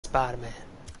Spider-Man.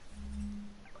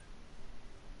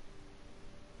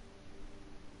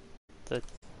 The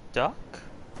duck?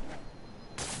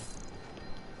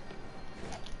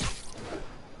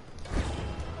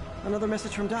 Another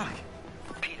message from Doc.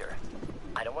 Peter,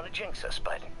 I don't want to jinx us,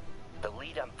 but the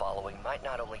lead I'm following might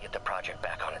not only get the project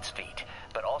back on its feet,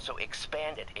 but also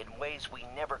expand it in ways we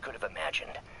never could have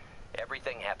imagined.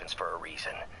 Everything happens for a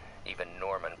reason, even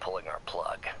Norman pulling our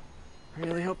plug.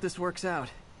 Really hope this works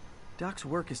out. Doc's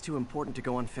work is too important to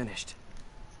go unfinished.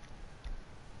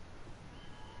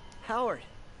 Howard,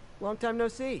 long time no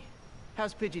see.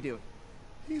 How's Pidgey doing?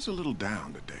 He's a little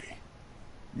down today.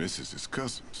 Misses his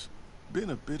cousins.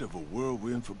 Been a bit of a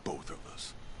whirlwind for both of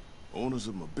us. Owners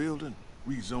of my building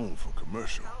rezoned for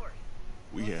commercial.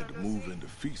 We had to move into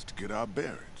Feast to get our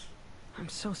bearings. I'm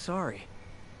so sorry.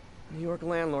 New York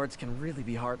landlords can really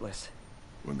be heartless.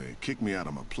 When they kicked me out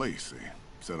of my place, they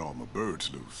set all my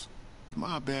birds loose.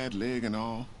 My bad leg and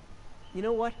all. You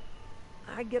know what?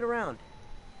 I get around.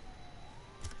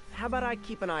 How about I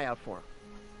keep an eye out for him?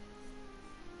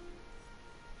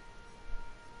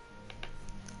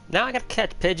 Now I gotta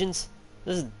catch pigeons?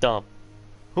 This is dumb.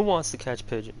 Who wants to catch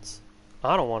pigeons?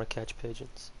 I don't want to catch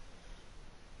pigeons.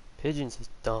 Pigeons is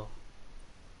dumb.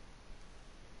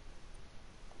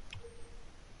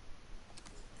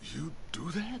 You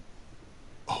do that?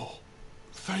 Oh,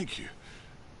 thank you.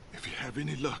 If you have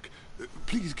any luck,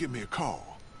 please give me a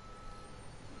call.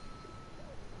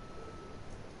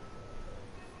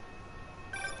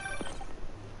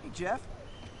 Hey, Jeff.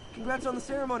 Congrats on the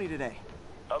ceremony today.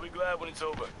 I'll be glad when it's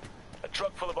over. A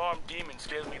truck full of armed demons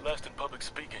scares me less than public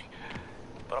speaking.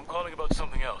 But I'm calling about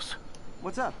something else.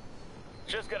 What's up?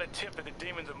 Just got a tip that the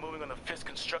demons are moving on the Fisk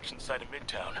construction site in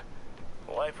Midtown.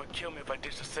 Wife would kill me if I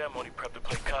ditched the ceremony prep to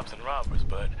play cops and robbers,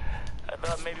 but I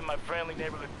thought maybe my friendly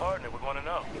neighborhood partner would want to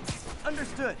know.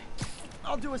 Understood.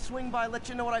 I'll do a swing by, let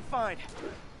you know what I find.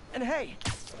 And hey,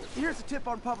 here's a tip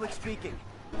on public speaking.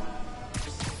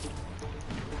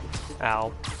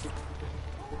 Ow.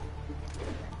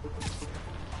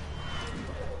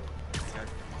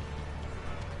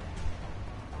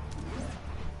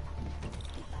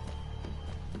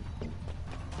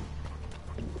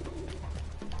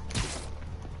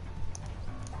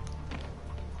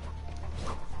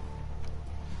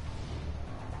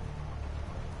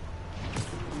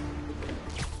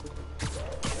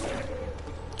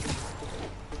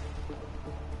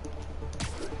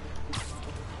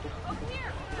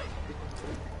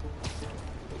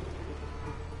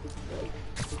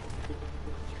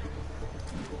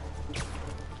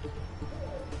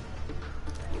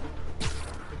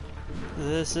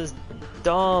 This is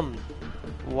dumb.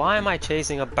 Why am I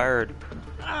chasing a bird?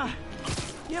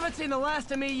 You haven't seen the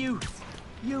last of me, you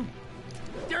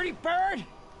dirty bird!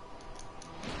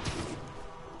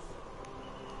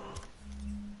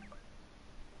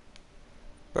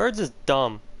 Birds is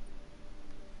dumb.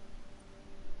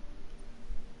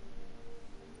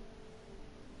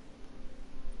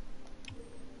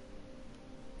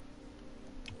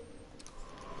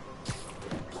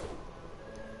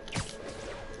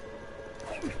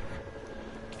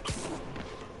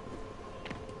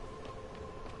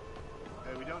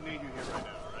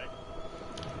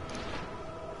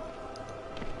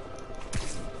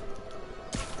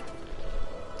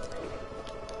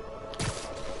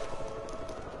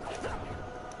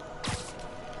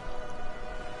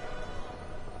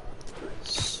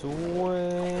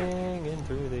 Swinging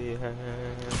through the air,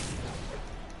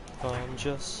 I'm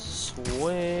just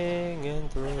swinging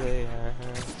through the air.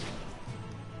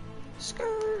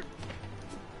 Skirt.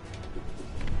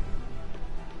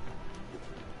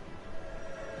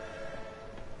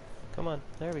 Come on,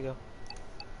 there we go.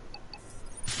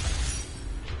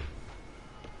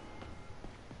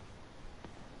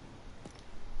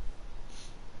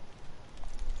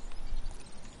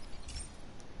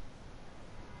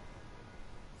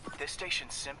 This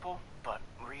station's simple, but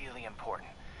really important.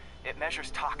 It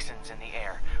measures toxins in the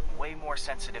air, way more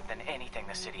sensitive than anything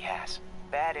the city has.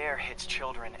 Bad air hits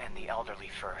children and the elderly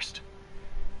first.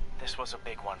 This was a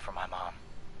big one for my mom.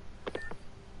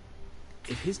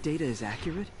 If his data is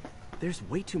accurate, there's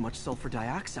way too much sulfur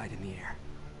dioxide in the air.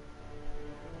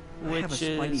 I have a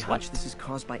spidey hunch this is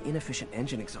caused by inefficient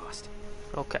engine exhaust.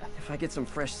 Okay. If I get some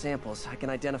fresh samples, I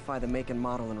can identify the make and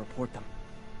model and report them.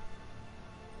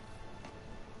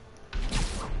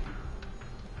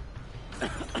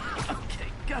 Okay,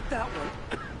 got that one.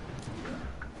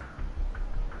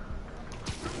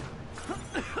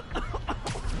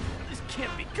 This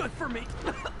can't be good for me.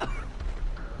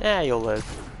 Yeah, you'll live.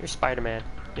 You're Spider-Man.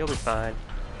 You'll be fine.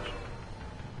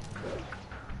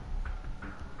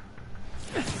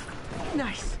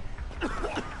 Nice.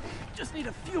 Just need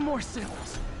a few few more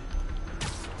syllables.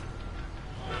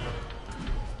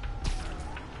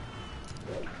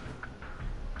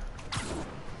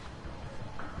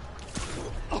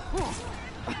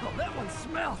 Oh, that one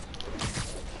smelled.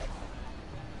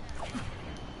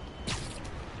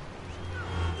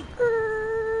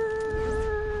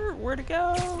 Where to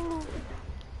go?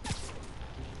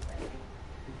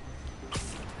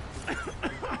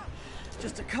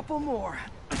 Just a couple more.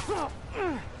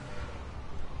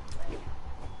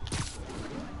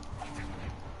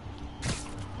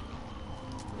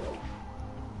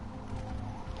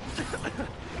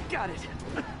 Got it.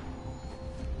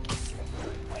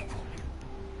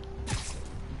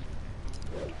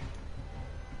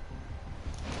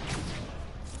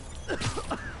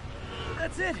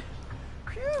 That's it.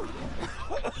 Phew.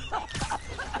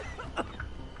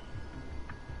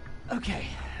 Okay,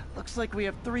 looks like we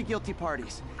have 3 guilty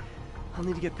parties. I'll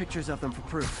need to get pictures of them for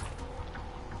proof.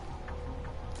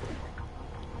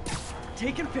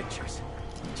 Taking pictures.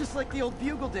 Just like the old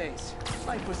Bugle days.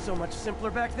 Life was so much simpler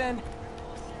back then.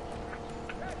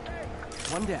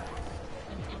 One down.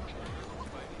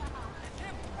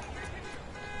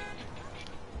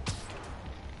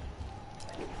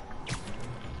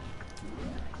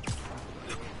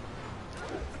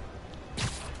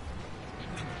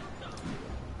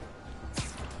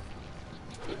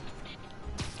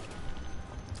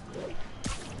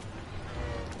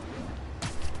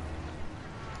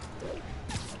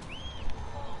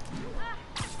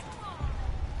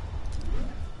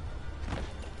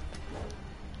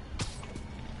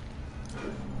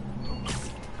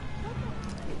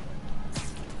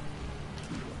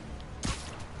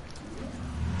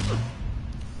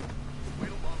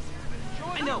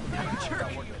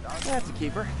 That's a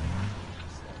keeper.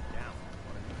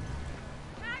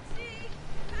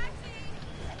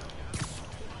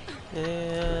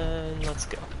 And let's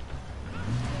go.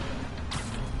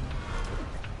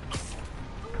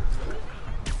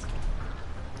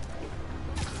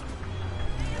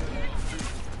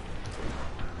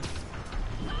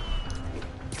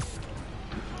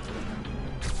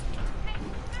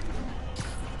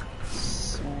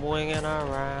 Swinging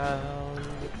around,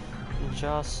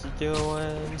 just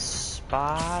doing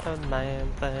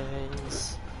Spider-Man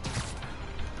things,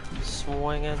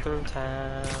 swinging through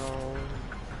town,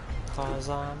 'cause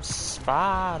I'm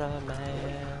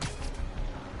Spider-Man.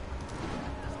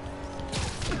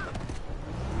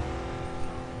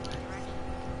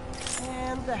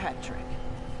 And the hat trick.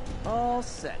 All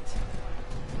set.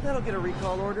 That'll get a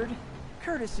recall ordered,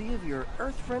 courtesy of your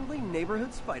Earth-friendly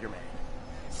neighborhood Spider-Man.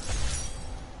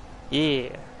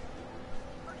 Yeah.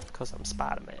 Because I'm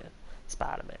Spider-Man.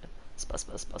 Spider-Man.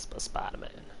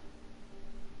 Spider-Man.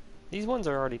 These ones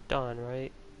are already done,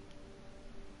 right?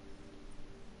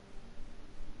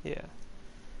 Yeah.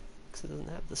 Because it doesn't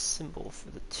have the symbol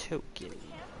for the token.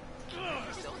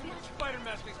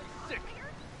 Spider-Mask makes me sick.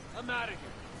 I'm out of here.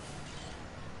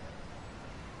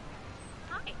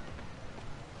 Hi.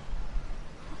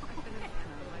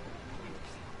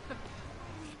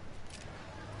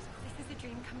 This is a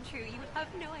dream come true. You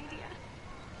have no idea.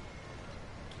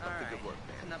 Alright,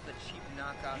 enough the cheap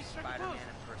knockoff Spider-Man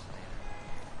impersonator.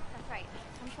 That's right.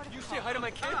 Some sort of You say hi to my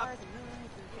kid?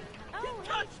 Oh,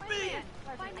 Touch me!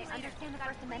 I understand the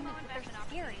First Amendment, but they're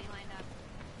scary.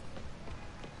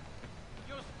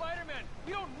 Yo, Spider-Man,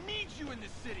 we don't need you in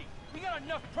this city. We got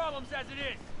enough problems as it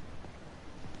is.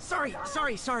 Sorry.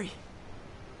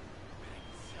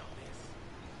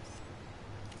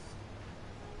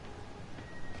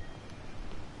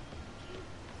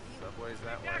 Subway's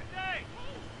that way. Hey!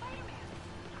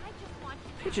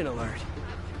 Pigeon alert.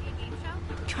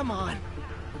 Come on.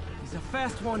 He's a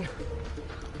fast one.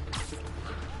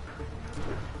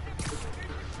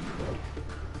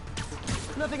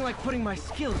 Nothing like putting my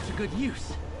skills to good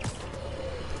use.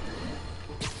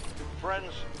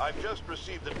 Friends, I've just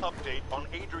received an update on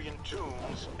Adrian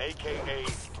Toombs, aka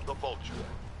the Vulture.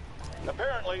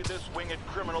 Apparently, this winged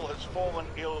criminal has fallen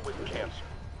ill with cancer,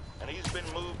 and he's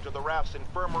been moved to the Raft's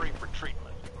infirmary for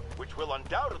treatment, which will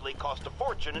undoubtedly cost a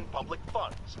fortune in public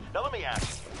funds. Now let me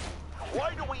ask you,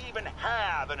 why do we even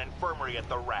have an infirmary at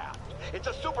the Raft? It's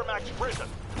a supermax prison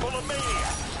full of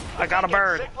maniacs. I got a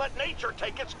bird. Sick, let nature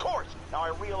take its course. Now I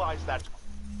realize that's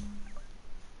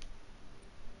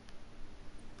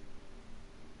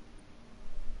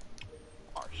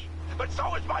harsh, but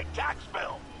so is my tax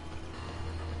bill.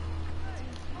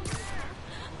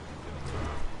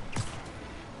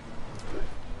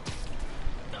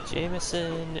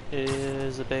 Jameson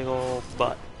is a big old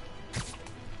butt.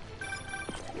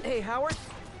 Hey, Howard.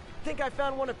 Think I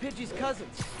found one of Pidgey's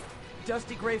cousins.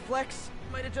 Dusty gray flecks.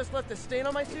 Might have just left a stain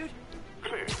on my suit.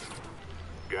 Clear.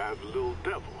 guy's a little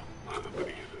devil, but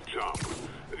he's a charmer.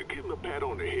 Give him a pat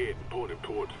on the head and point him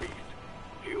towards Feast.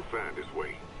 He'll find his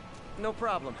way. No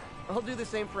problem. I'll do the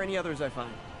same for any others I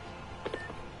find.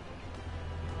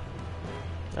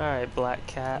 Alright, Black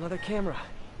Cat. Another camera.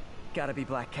 Gotta be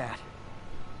Black Cat.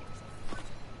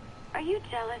 Are you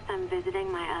jealous I'm visiting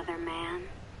my other man?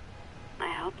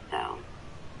 I hope so.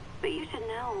 But you should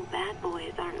know bad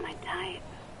boys aren't my type.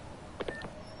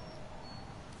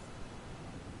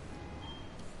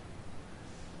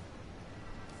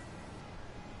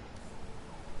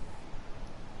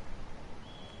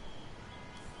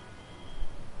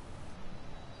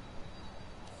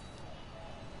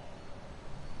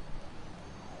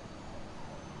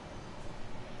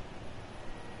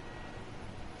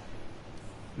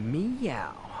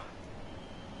 Meow.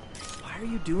 Why are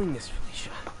you doing this, Felicia?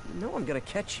 You know I'm gonna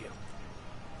catch you.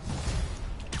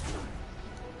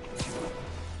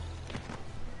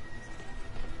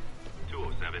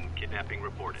 207, kidnapping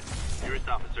reported. Nearest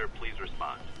officer, please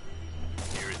respond.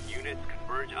 Nearest units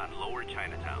converge on Lower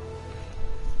Chinatown.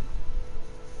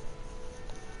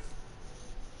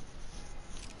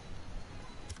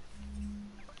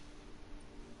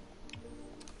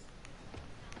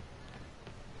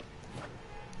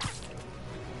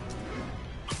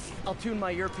 I'll tune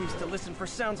my earpiece to listen for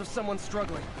sounds of someone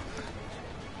struggling.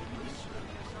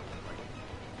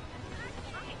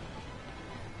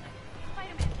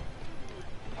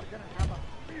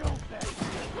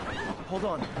 Hold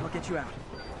on, I'll get you out.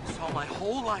 Saw my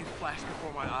whole life flash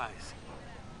before my eyes.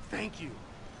 Thank you.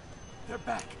 They're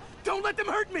back. Don't let them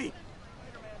hurt me!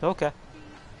 Okay.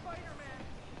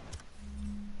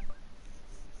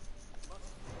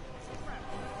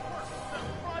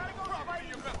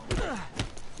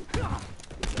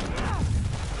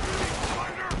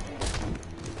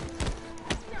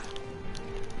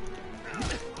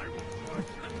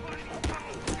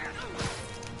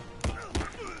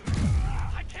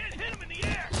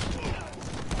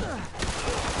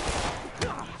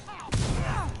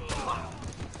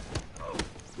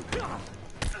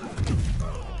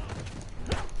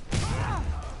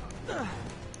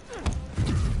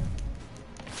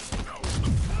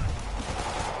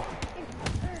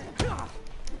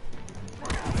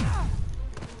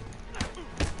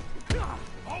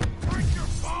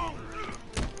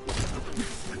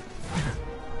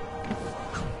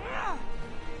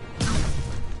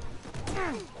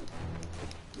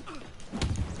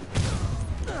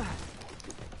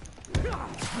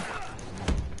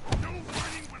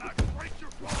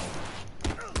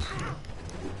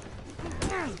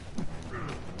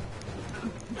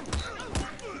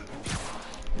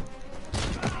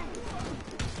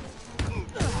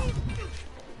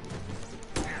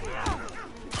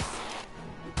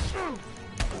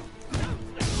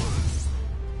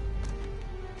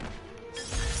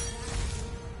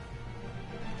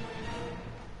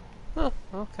 Huh,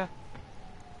 okay.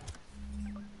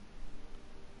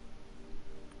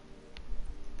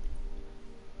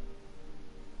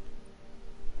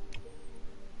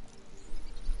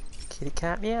 Kitty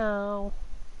cat meow.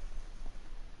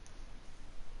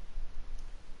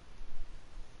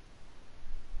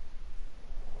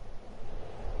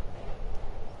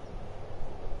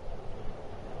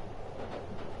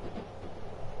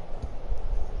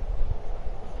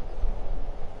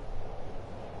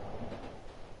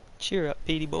 Cheer up,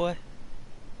 Petey boy.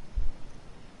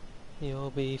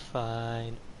 You'll be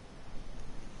fine.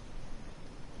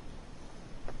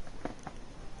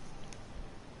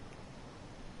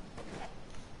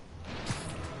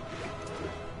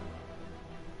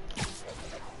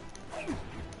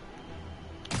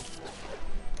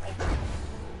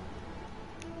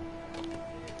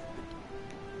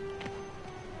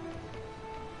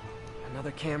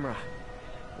 Another camera.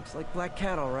 Looks like Black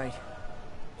Cat, all right.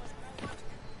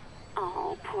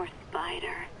 Oh, poor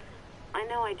Spider. I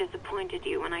know I disappointed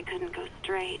you when I couldn't go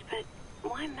straight, but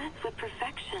why mess with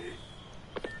perfection?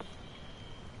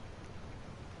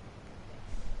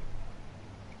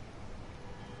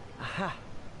 Aha.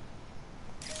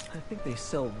 I think they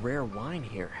sell rare wine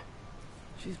here.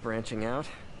 She's branching out.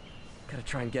 Gotta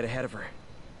try and get ahead of her.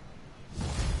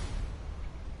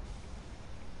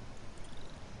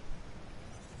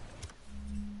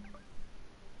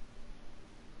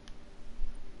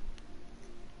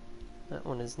 That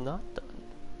one is not done.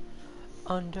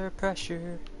 Under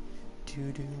pressure.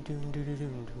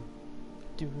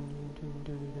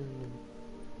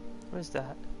 What is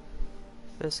that?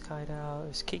 Fisk hideout.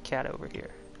 There's kitty cat over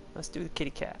here. Let's do the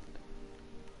kitty cat.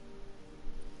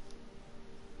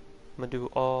 I'm gonna do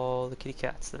all the kitty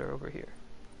cats that are over here.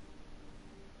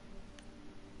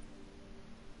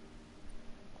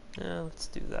 Yeah, let's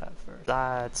do that first.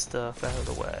 That stuff out of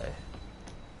the way.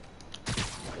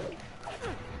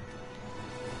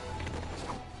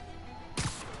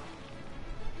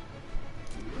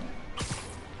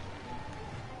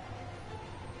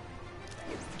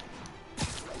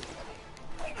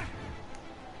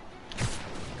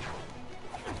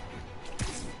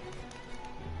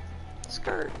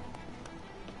 Skirt.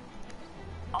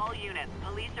 All units,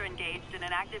 police are engaged in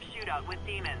an active shootout with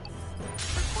demons.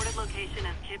 Reported location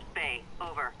is Kips Bay.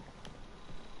 Over.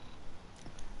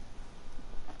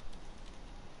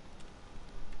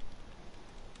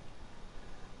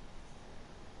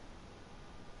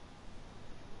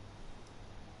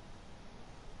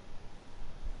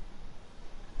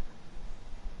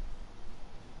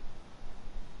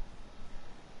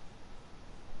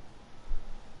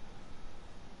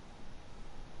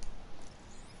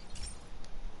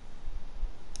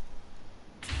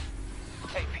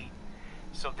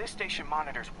 So this station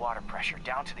monitors water pressure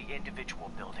down to the individual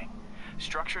building.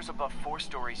 Structures above 4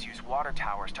 stories use water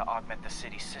towers to augment the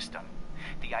city's system.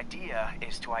 The idea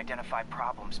is to identify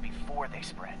problems before they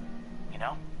spread, you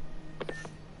know?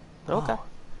 Okay. Oh,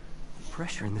 the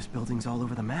pressure in this building's all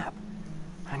over the map.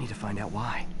 I need to find out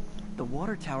why. The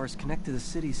water towers connect to the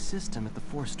city's system at the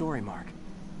 4-story mark.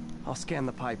 I'll scan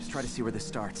the pipes, try to see where this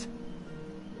starts.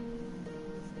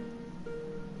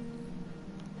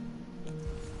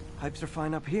 Pipes are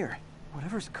fine up here.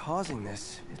 Whatever's causing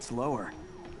this, it's lower.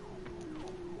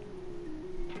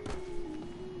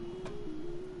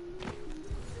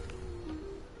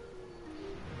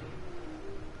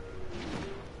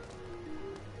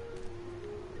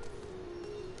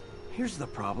 Here's the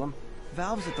problem.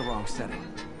 Valve's at the wrong setting.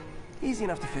 Easy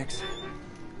enough to fix.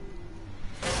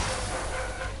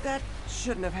 That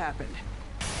shouldn't have happened.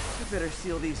 I better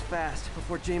seal these fast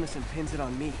before Jameson pins it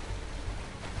on me.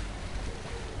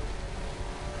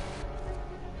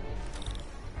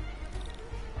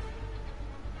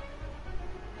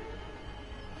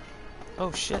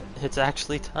 Oh shit, it's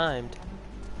actually timed.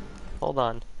 Hold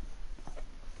on.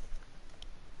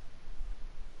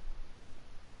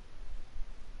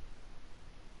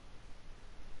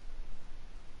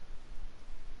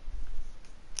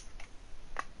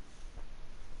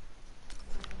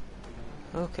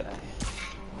 Okay.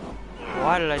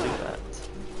 Why did I do that?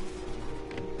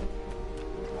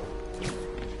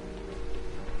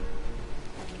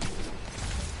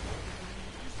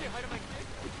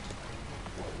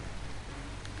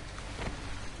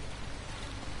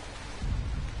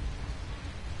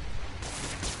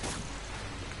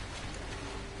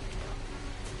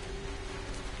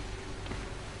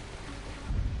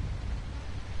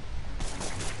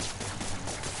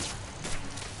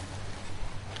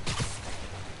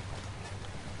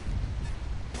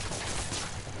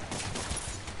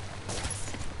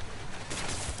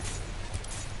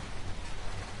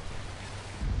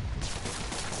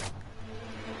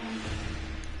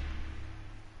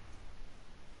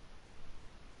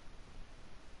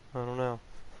 I don't know.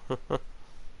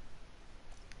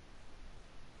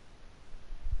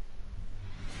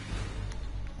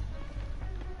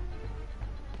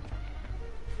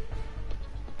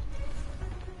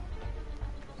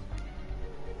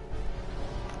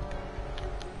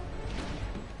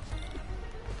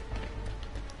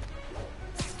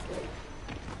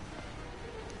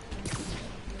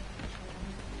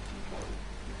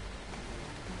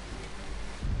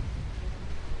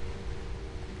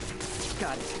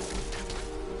 Got it.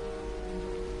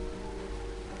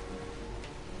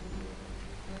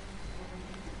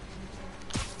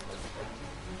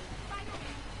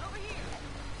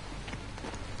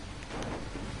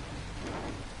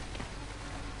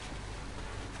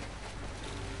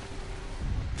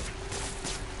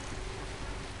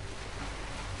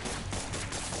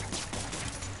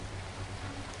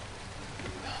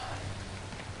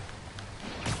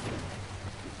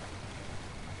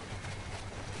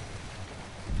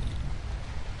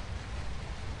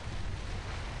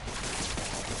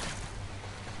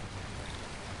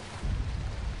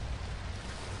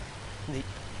 The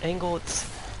angle it's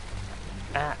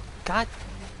at. God.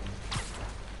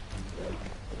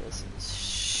 This is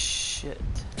shit.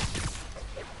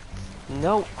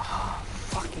 No. Oh,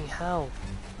 fucking hell.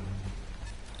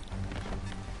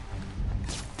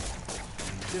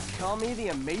 Just call me the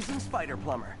amazing spider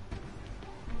plumber.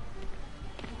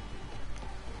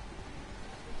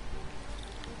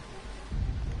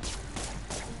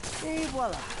 Et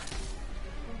voila.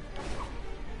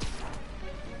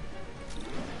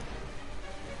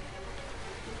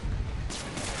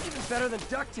 Even better than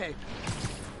duct tape.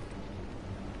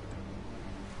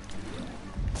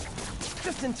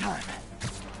 Just in time.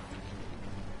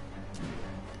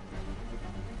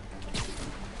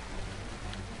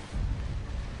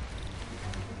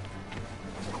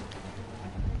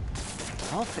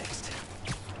 All fixed.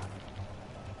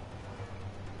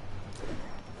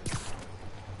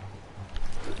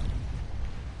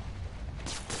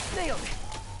 Nailed it.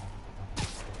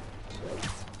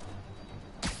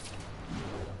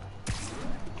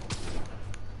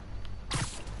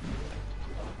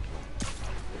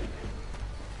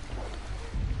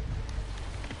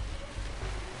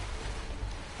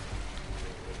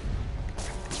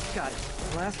 Got it.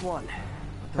 Last one. Those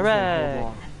won't Hooray! hold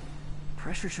long.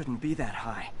 Pressure shouldn't be that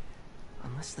high.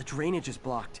 Unless the drainage is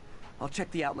blocked. I'll check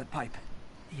the outlet pipe.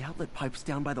 The outlet pipe's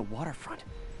down by the waterfront.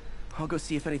 I'll go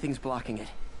see if anything's blocking it.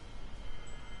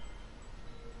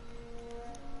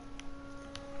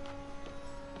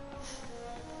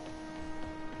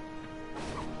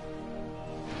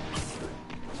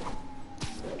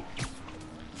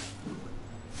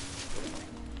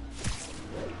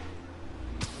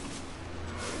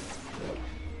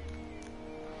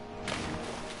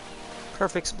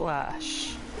 Perfect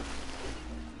splash.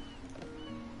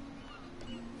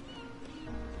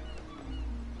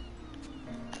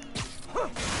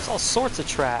 It's all sorts of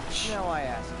trash. Now I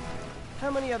ask,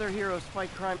 how many other heroes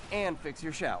fight crime and fix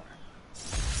your shower?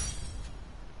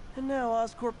 And now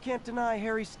Oscorp can't deny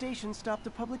Harry's station stopped a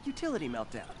public utility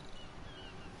meltdown.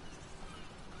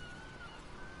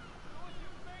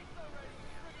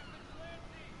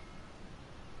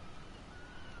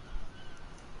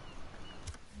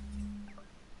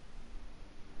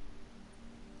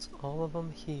 It's all of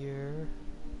them here.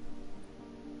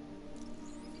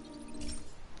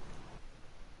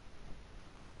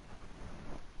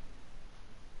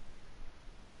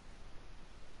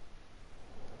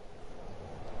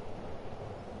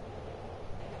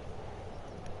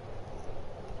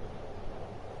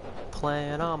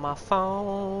 Playing on my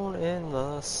phone in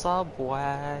the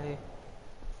subway.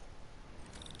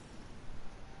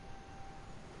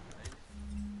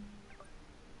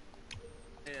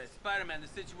 Yeah, Spider-Man, the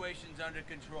situation's under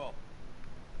control.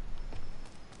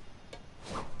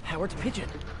 Howard's pigeon.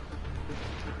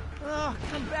 Oh,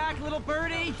 come back, little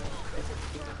birdie!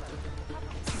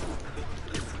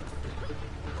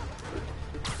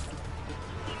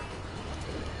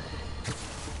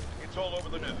 It's all over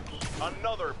the news.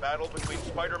 Another battle between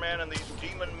Spider-Man and these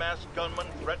demon-masked gunmen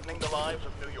threatening the lives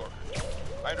of New Yorkers.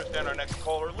 I understand our next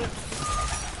caller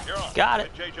lives. You're on. Got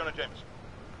it. J. Jonah Jameson.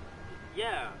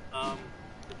 Yeah,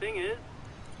 the thing is,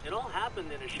 it all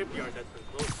happened in a shipyard that's been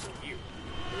closed for years.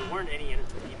 There weren't any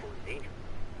innocent people in danger.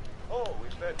 Oh,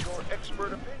 is that your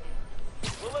expert opinion?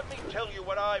 Well, let me tell you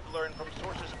what I've learned from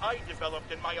sources I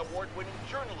developed in my award-winning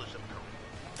journalism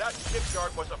career. That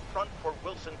shipyard was a front for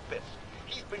Wilson Fisk.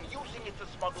 He's been using it to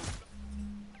smuggle...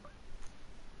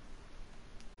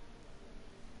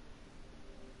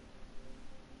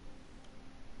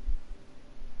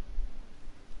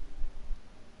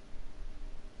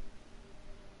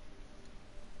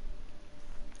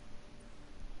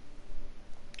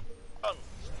 guns,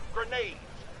 grenades,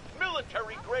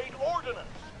 military-grade ordnance.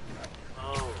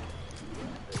 Oh,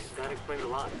 that explains a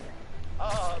lot.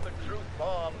 Ah, the truth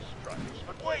bomb strikes.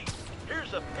 But wait,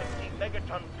 here's a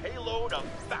 50-megaton payload of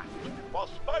fact, while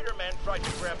Spider-Man tried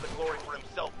to grab the glory for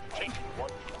himself, chasing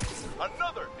one truck.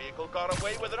 Another vehicle got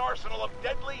away with an arsenal of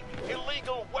deadly,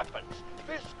 illegal weapons.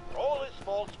 Fisk, for all his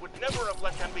faults, would never have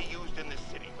let them be used in this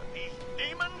city. But these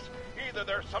demons, either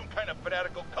they're some kind of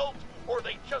fanatical cult, or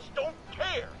they just don't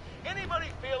care. Anybody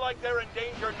feel like they're in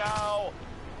danger now?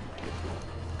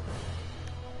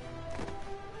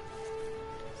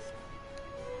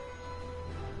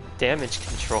 Damage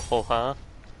control, huh?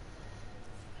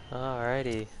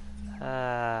 Alrighty.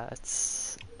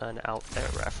 It's an out there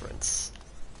reference.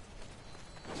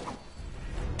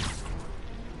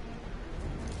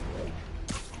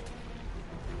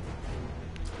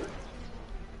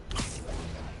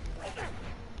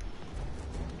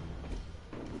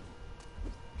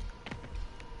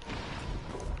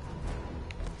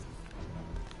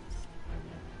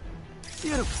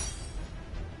 Beautiful.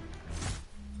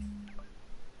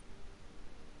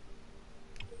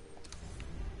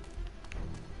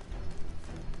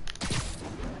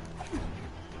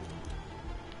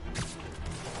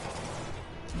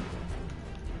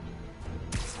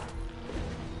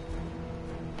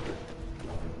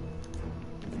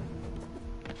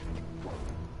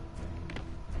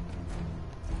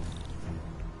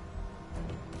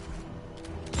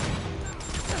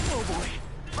 Oh boy,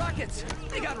 rockets!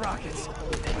 They got rockets!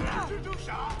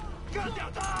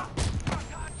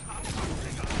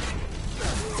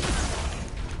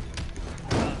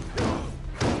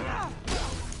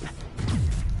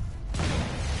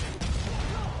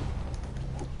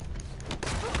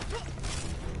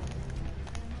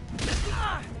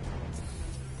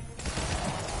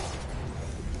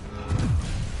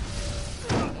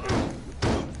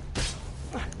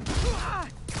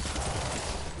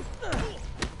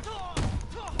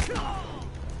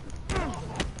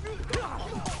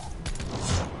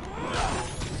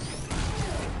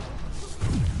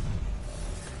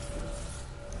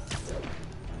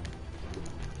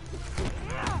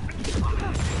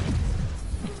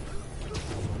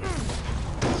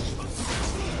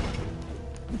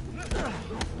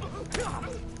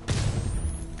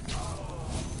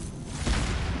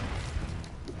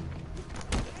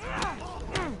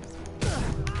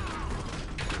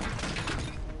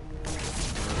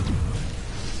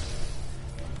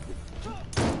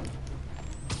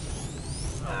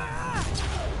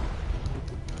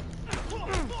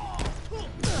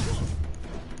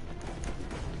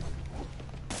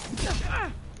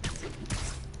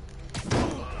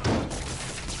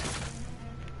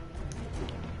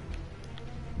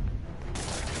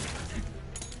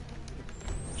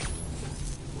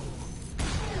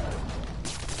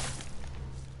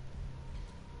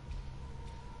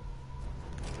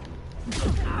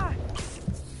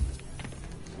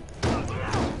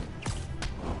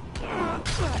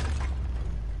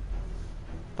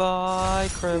 Bye, I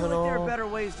feel like there are criminal. better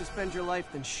ways to spend your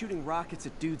life than shooting rockets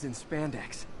at dudes in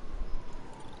spandex.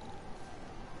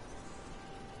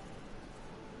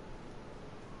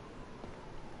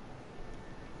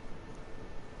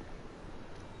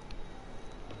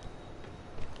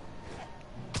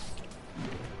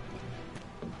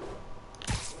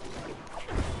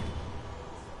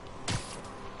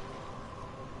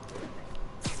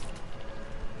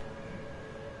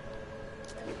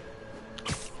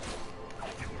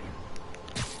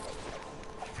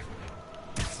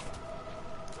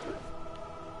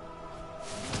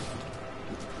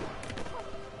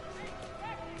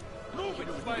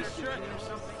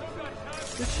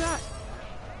 Good shot.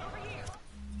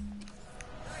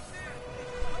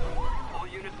 All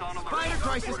units on alert. Spider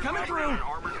crisis coming through. An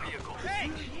armored vehicle.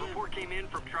 Report came in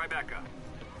from Tribeca.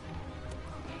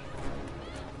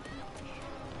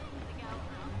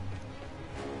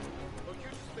 Well, you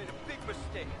just made a big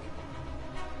mistake.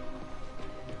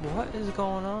 What is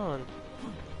going on?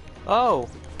 Oh,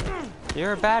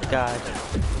 you're a bad guy.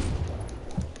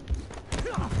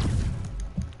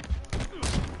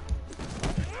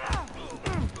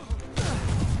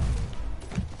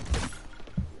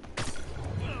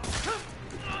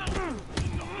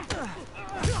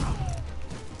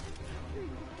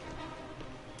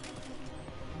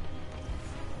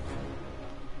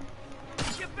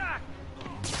 Get back!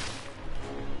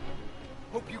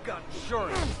 Hope you got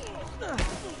insurance.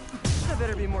 I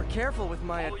better be more careful with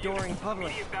my All adoring units, public.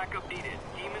 Immediate backup needed.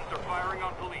 Demons are firing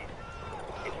on police.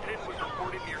 Incident was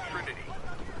reported near Trinity.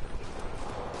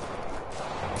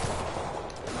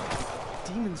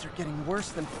 Demons are getting worse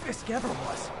than Fisk ever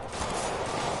was.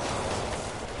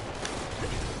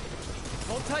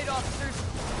 Hold tight, officers.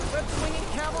 Web-swinging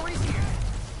cavalry's here.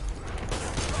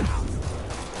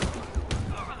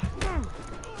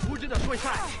 无知的对赛，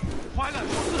欢乐说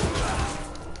事。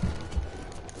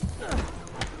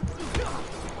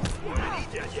理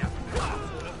解姐。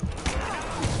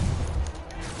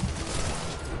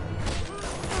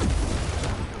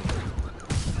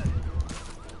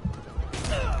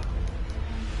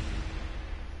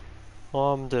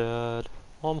I'm dead.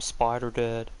 I'm spider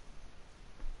dead.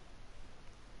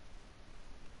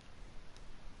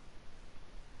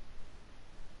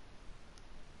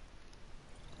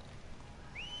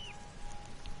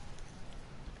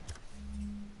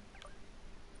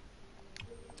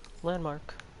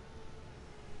 Landmark.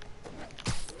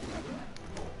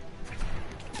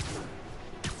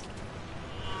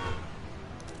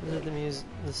 Is it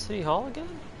the city hall again?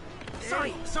 Sorry.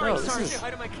 No, this sorry. is-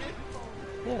 Hi to my kid.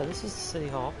 Yeah, this is the city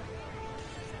hall.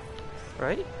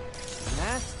 Right?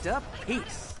 Masked up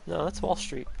peace. No, that's Wall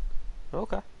Street.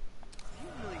 Okay.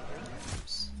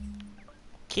 Oops.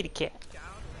 Kitty cat.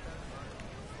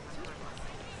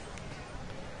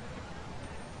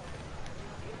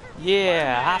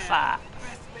 Yeah, high five.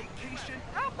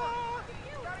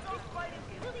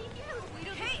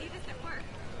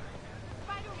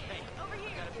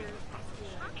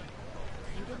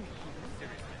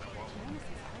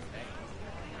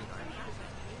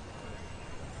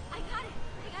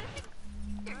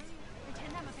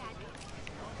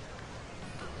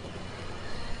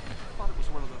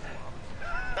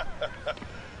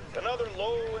 Another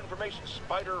low-information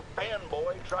spider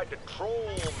fanboy tried to troll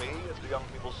me, as the young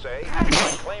people say,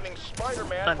 claiming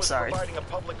Spider-Man I'm was sorry. providing a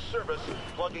public service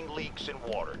plugging leaks in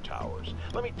water towers.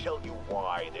 Let me tell you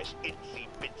why this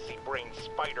itsy-bitsy-brain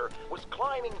spider was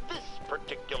climbing this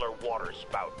particular water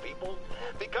spout, people.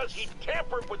 Because he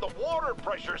tampered with the water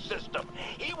pressure system.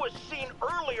 He was seen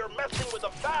earlier messing with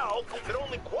a valve that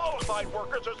only qualified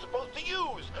workers are supposed to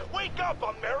use. Wake up,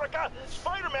 America!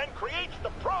 Spider-Man creates the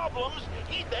problems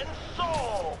he then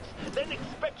solves, then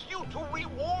expects you to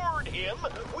reward him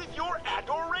with your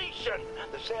adoration.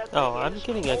 The sad thing I'm is,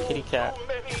 getting a kitty cat. so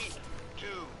many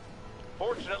do.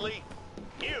 Fortunately,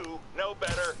 you know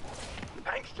better,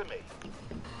 thanks to me.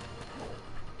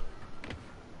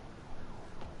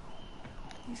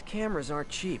 These cameras aren't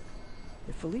cheap.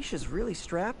 If Felicia's really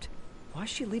strapped, why is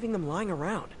she leaving them lying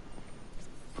around?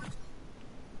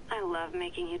 I love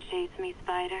making you chase me,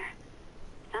 Spider.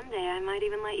 Someday I might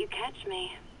even let you catch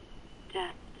me.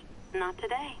 Just not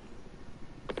today.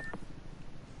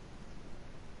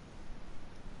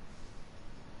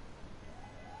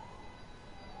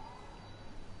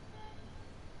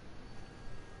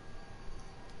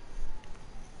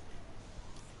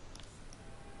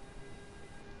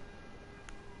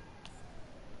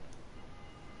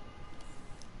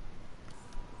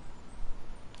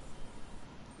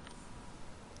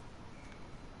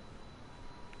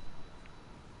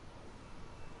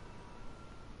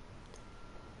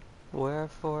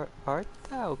 Wherefore art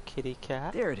thou, kitty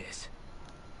cat? There it is.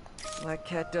 Black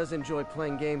Cat does enjoy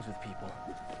playing games with people,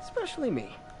 especially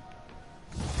me.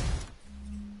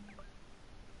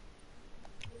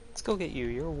 Let's go get you.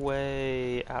 You're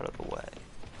way out of the way.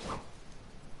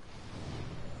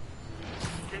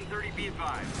 1030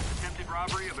 B5. Attempted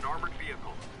robbery of an armored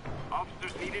vehicle.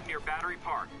 Officers needed near Battery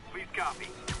Park. Please copy.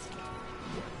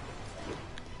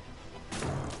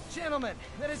 Gentlemen,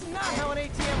 that is not how an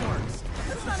ATM works.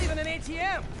 That's not even an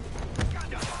ATM.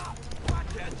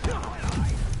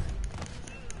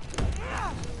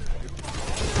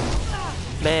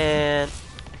 Man,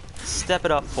 step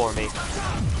it up for me.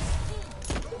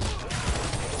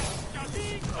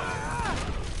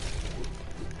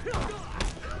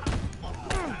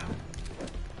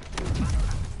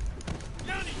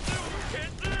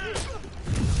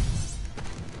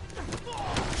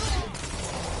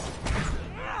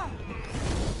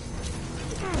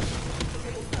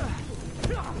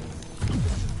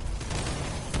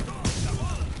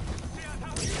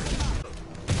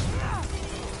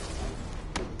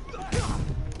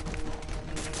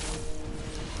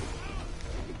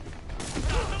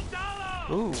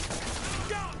 Ooh.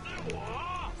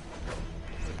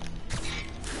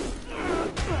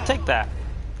 Take that.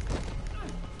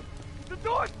 The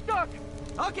door's stuck!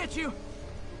 I'll get you!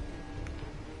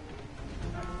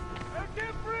 I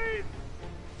can't breathe!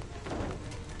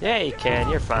 Yeah, you can.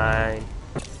 You're fine.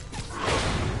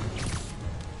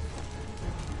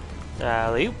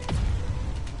 Alley-oop.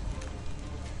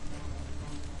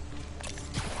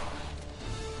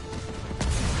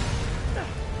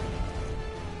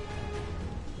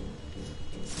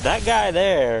 That guy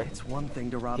there, it's one thing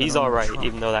to rob he's alright,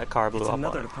 even though that car blew up on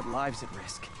another him. to put lives at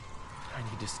risk. I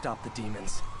need to stop the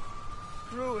demons.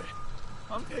 Screw it.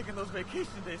 I'm taking those vacation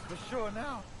days for sure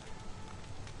now.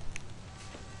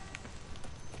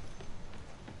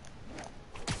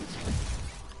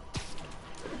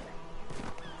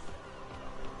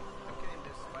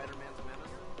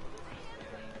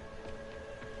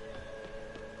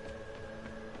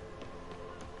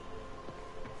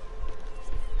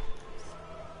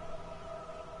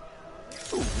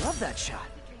 Love that shot.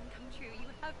 The dream come true. You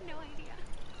have no idea.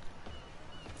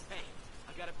 Hey,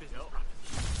 I got a business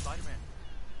proposition. Spider-Man.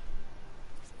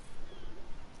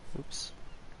 Oops.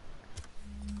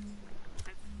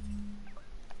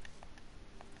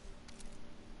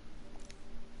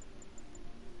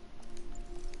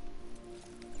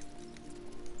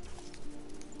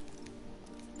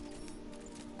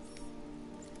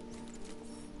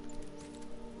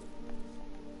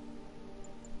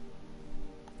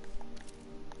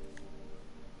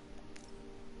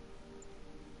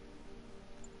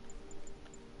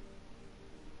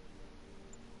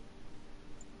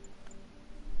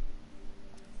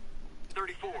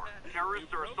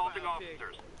 Terrorists are assaulting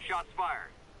officers. Shots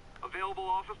fired. Available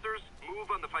officers,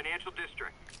 move on the financial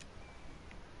district.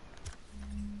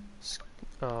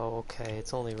 Oh, okay,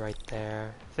 it's only right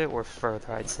there. If it were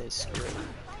further, I'd say screw it.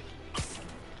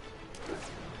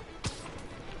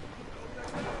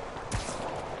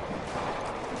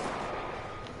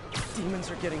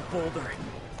 Demons are getting bolder.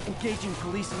 Engaging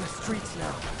police in the streets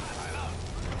now.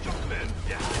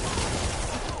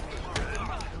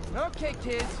 Okay,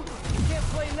 kids. You can't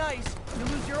play nice. You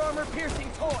lose your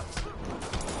armor-piercing toys.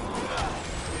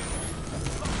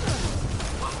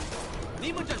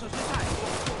 你们这手时菜，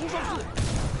无双式，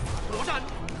火山，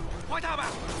快他吧！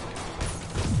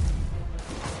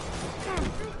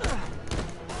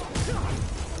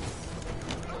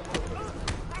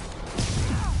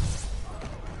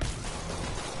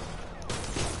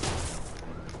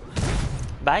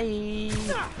 Bye!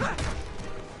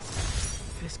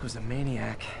 Fisk was a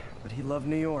maniac, but he loved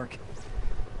New York.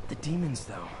 The demons,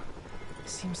 though,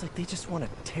 seems like they just want to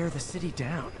tear the city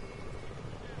down.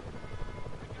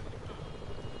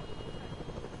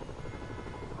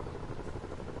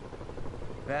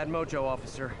 Bad mojo,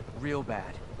 officer. Real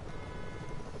bad.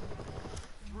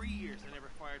 3 years I never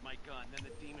fired my gun, then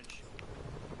the demon showed.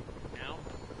 Now,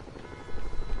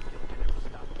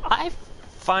 I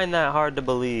find that hard to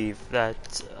believe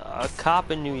that a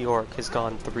cop in New York has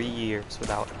gone 3 years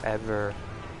without ever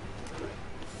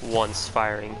once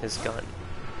firing his gun.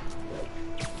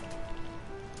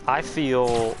 I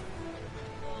feel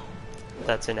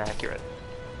that's inaccurate,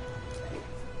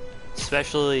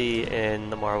 especially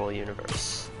in the Marvel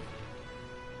Universe.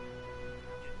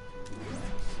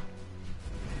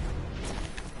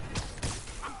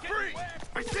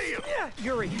 I see him! Yeah,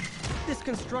 Yuri, this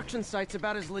construction site's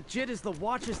about as legit as the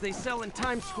watches they sell in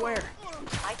Times Square.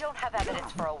 I don't have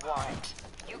evidence for a warrant.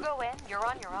 You go in, you're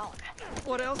on your own.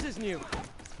 What else is new?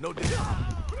 No deal.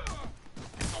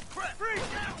 oh crap! Freeze!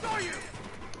 I saw you!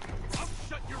 I'll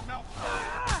shut your mouth.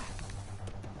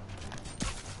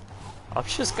 I'm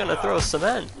just gonna throw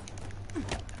cement.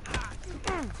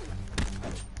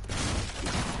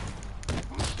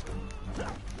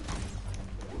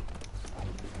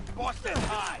 Boston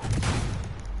high.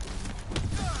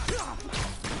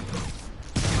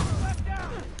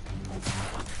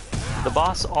 The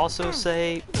boss also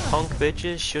say punk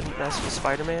bitches shouldn't mess with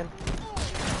Spider-Man.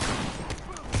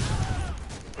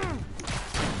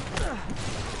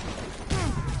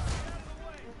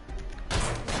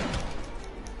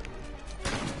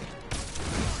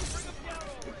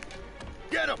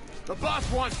 Get him! The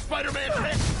boss wants Spider-Man's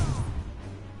head!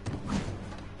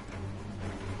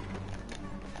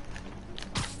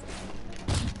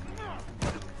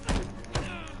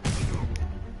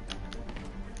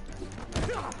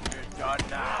 You're done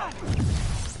now.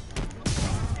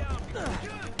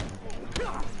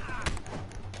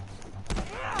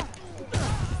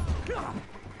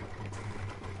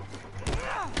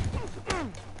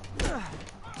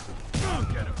 I'll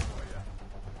get him for you.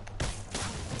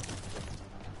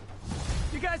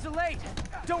 You guys are late.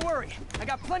 Don't worry. I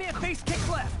got plenty of face kicks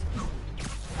left.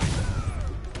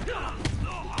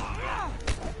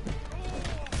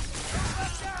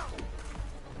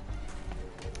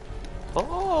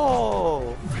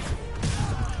 Oh!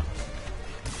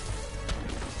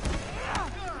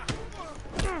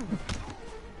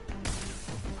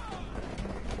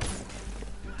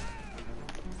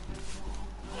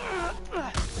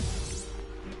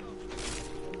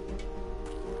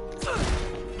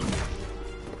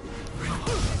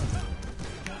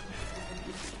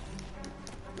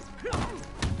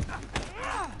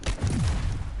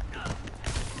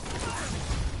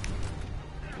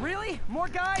 Really? More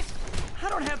guys? I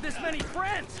don't have this many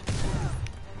friends.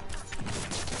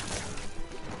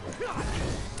 Come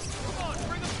on,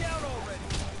 bring him down already.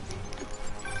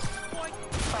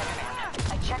 Spider-Man,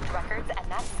 I checked records,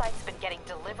 and that site's been getting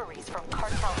deliveries from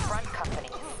cartel front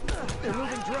companies. They're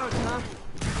moving drugs, huh?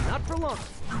 Not for long.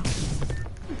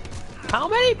 How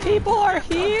many people are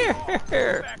here?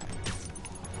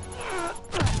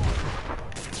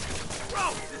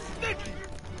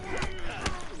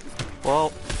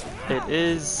 Well, it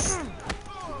is,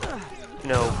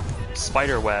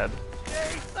 spider web.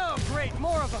 Oh, great,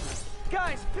 more of them.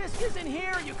 Guys, Fisk isn't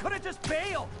here. You could have just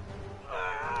bailed.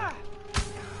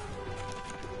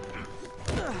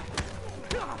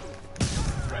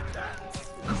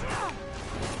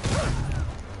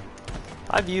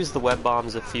 I've used the web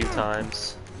bombs a few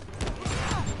times.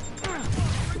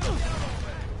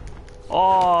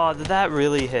 Oh, did that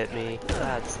really hit me?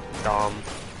 That's dumb.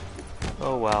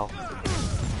 Oh well.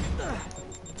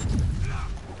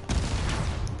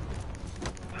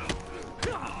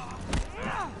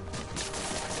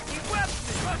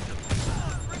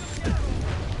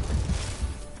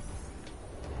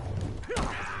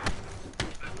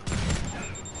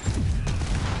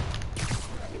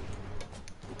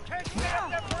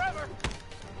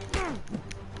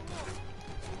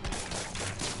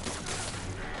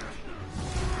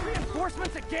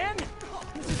 Reinforcements again?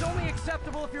 This is only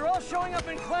acceptable if you're all showing up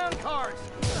in clown cars.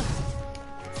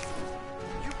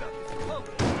 You got this close.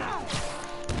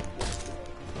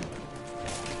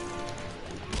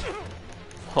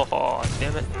 Oh,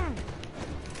 damn it.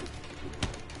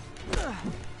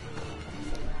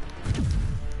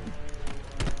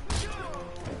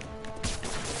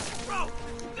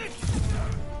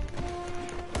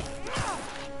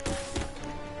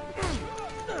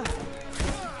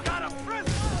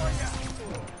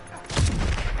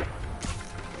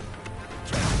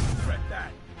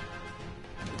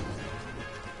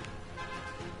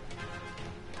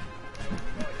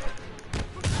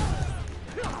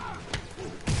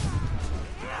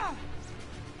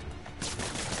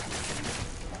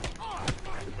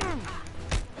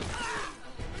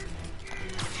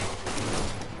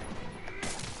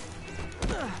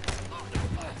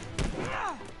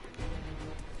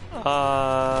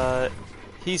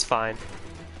 He's fine.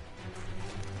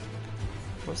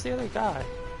 Where's the other guy?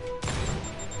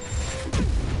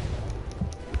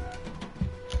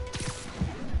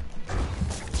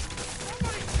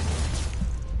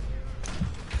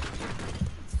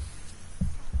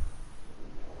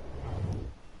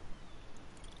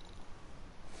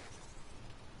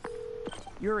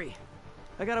 Yuri,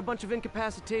 I got a bunch of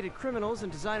incapacitated criminals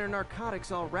and designer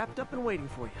narcotics all wrapped up and waiting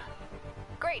for you.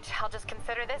 Great, I'll just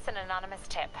consider this an anonymous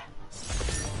tip.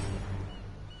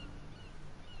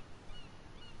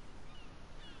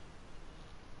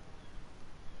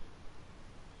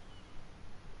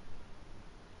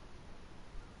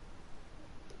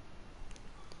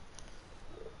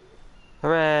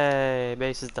 Hooray!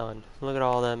 Base is done. Look at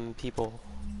all them people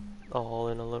all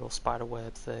in a little spider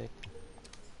web thing.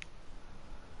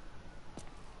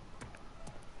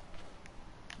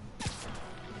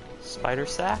 Spider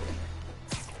sack?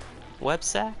 Web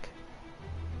sack?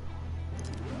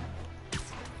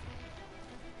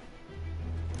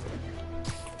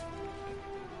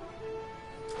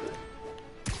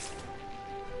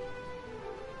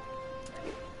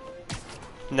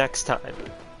 Next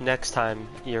time,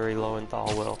 Yuri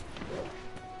Lowenthal will.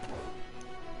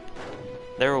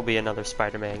 There will be another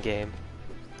Spider-Man game.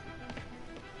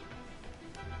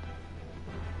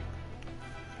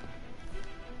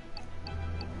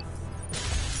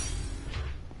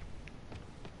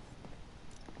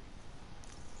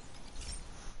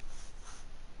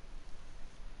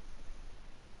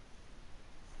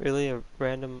 Really, a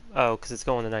random... Oh, because it's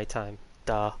going to nighttime.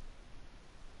 Duh.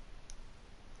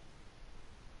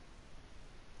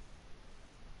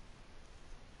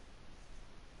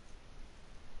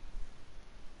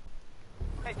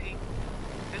 Hey, Pete.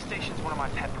 This station's one of my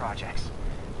pet projects.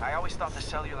 I always thought the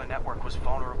cellular network was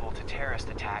vulnerable to terrorist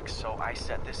attacks, so I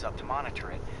set this up to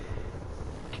monitor it.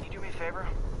 Can you do me a favor?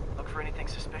 Look for anything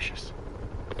suspicious.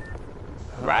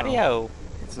 Radio!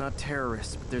 It's not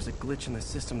terrorists, but there's a glitch in the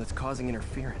system that's causing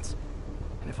interference.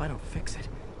 And if I don't fix it,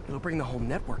 it'll bring the whole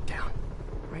network down.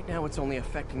 Right now it's only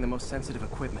affecting the most sensitive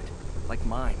equipment, like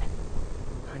mine.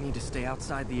 I need to stay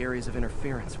outside the areas of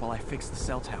interference while I fix the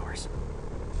cell towers.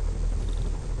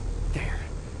 There.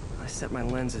 I set my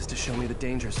lenses to show me the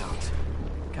danger zones.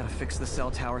 Gotta fix the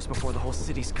cell towers before the whole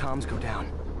city's comms go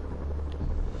down.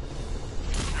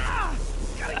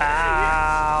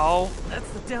 Ow! That's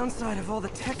the downside of all the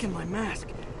tech in my mask.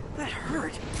 That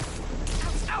hurt.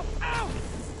 Ow, ow, ow!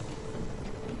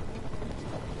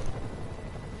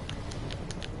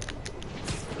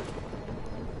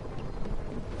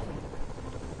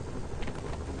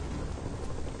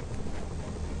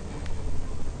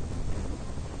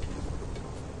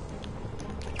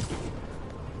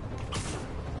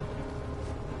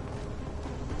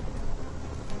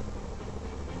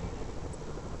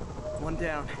 One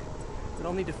down, but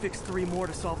I'll need to fix 3 more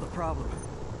to solve the problem.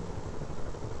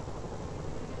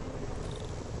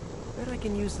 Bet I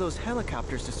can use those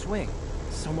helicopters to swing.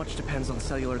 So much depends on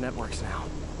cellular networks now.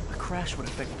 A crash would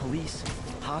affect police,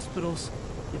 hospitals.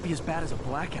 It'd be as bad as a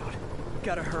blackout.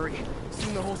 Gotta hurry.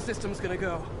 Soon the whole system's gonna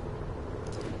go.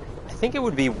 I think it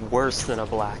would be worse than a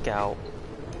blackout.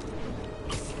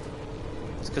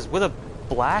 Because with a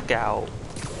blackout,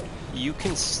 you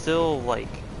can still, like,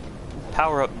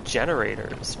 power up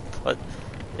generators, but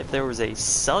if there was a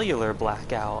cellular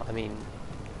blackout, I mean,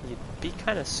 you'd be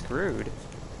kind of screwed.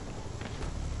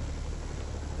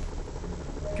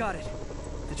 Got it.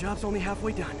 The job's only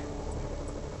halfway done.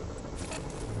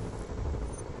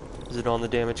 Is it on the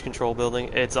damage control building?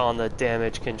 It's on the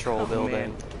damage control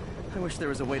building. Man. I wish there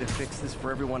was a way to fix this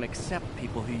for everyone except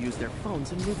people who use their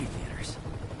phones in movie theaters.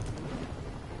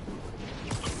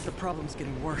 The problem's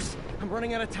getting worse. I'm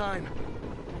running out of time.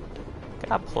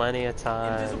 Got plenty of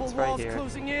time. Invisible it's right walls here.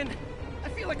 Closing in. I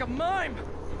feel like a mime.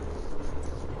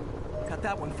 Got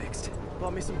that one fixed.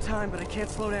 Bought me some time, but I can't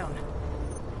slow down.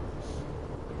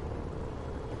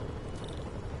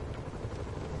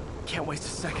 Can't waste a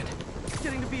second. It's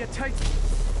getting to be a tight...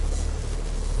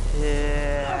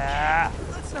 Yeah.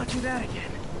 Okay, let's not do that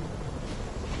again.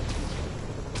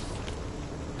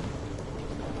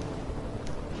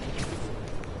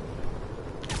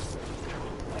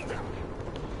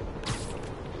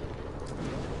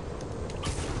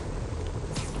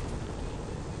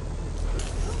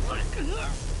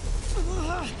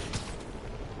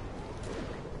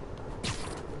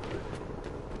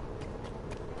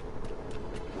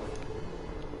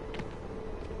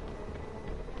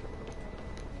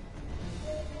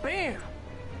 Bam!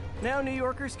 Now New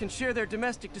Yorkers can share their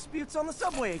domestic disputes on the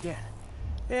subway again.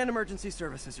 And emergency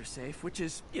services are safe, which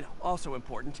is, you know, also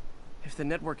important. If the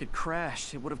network had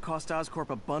crashed, it would have cost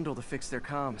Oscorp a bundle to fix their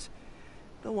comms.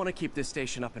 They'll want to keep this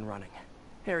station up and running.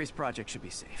 Harry's project should be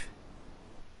safe.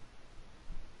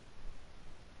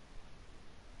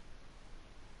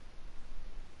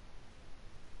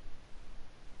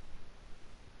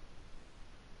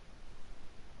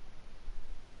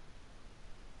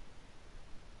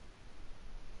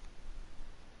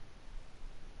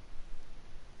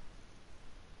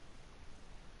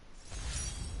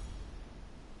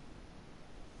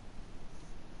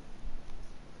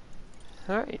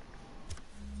 Alright.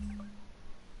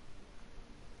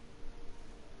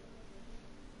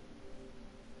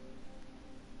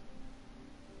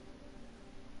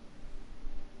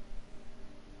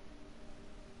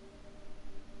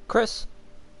 Chris,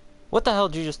 what the hell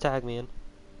did you just tag me in?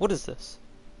 What is this?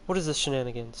 What is this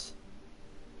shenanigans?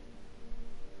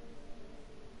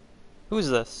 Who is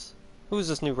this? Who is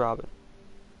this new Robin?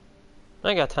 I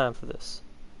ain't got time for this.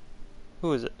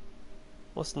 Who is it?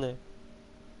 What's new?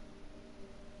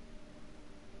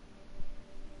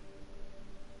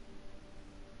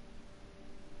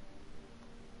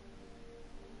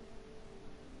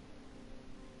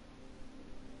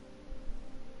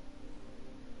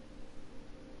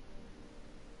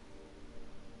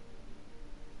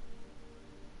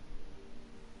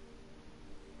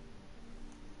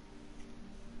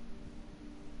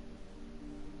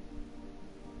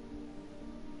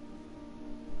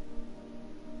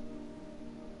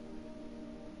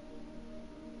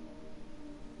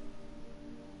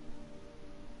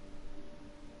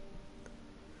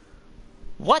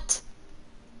 What?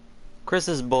 Chris,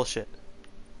 this is bullshit.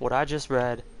 What I just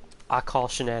read, I call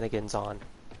shenanigans on.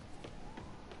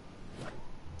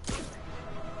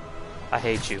 I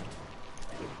hate you.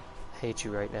 I hate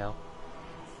you right now.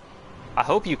 I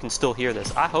hope you can still hear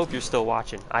this. I hope you're still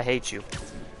watching. I hate you.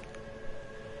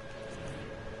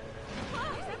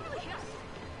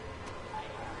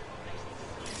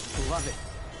 Love it.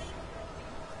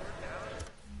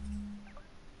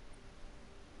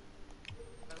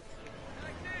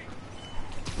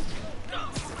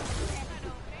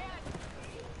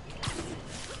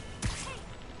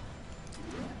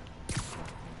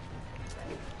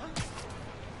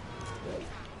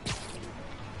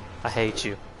 I hate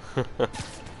you.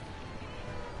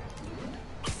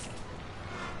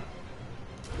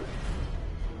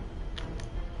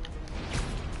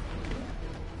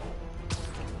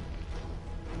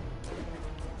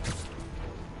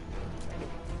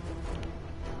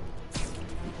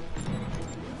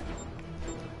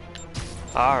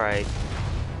 Alright.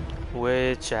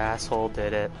 Which asshole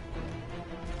did it?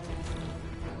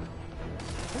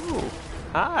 Ooh,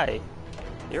 hi.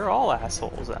 You're all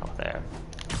assholes out there.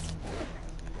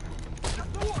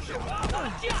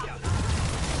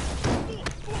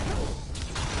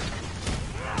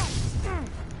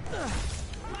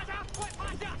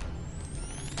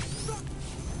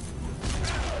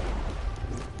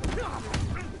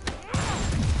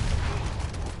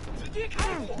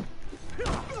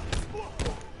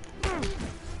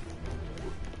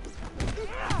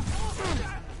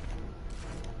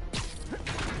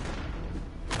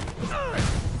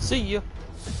 See ya.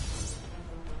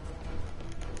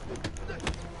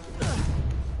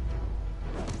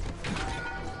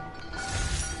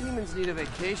 Demons need a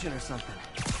vacation or something.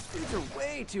 These are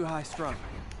way too high strung.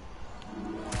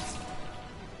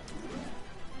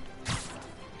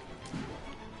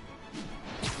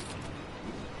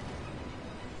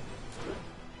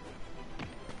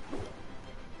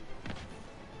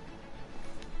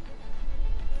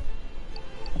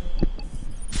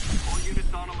 All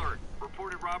units on alert.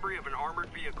 Reported robbery of an armored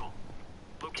vehicle.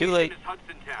 Location Too late. is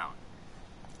Hudson Town.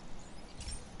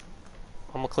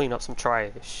 I'm gonna clean up some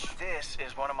trash. This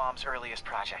is one of Mom's earliest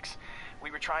projects.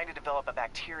 We were trying to develop a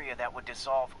bacteria that would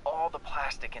dissolve all the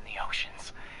plastic in the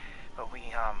oceans. But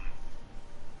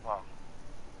well,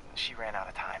 she ran out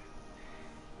of time.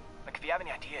 Like, if you have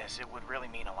any ideas, it would really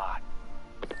mean a lot.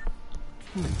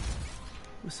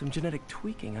 With some genetic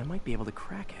tweaking, I might be able to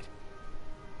crack it.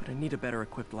 But I need a better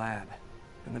equipped lab.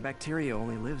 And the bacteria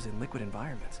only lives in liquid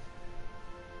environments.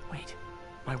 Wait,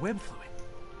 my web fluid.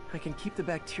 I can keep the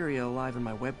bacteria alive in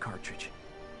my web cartridge.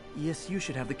 ESU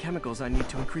should have the chemicals I need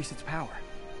to increase its power.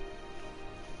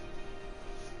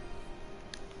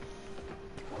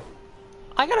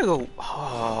 I gotta go.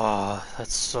 Oh,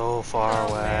 that's so far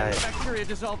away. Man, the bacteria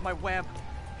dissolved my web.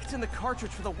 It's in the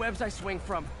cartridge for the webs I swing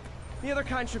from. The other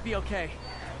kind should be okay.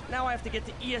 Now I have to get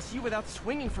to ESU without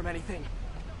swinging from anything.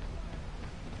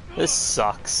 This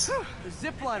sucks. The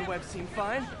zipline webs seem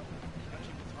fine.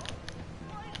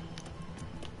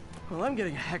 Well, I'm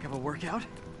getting a heck of a workout.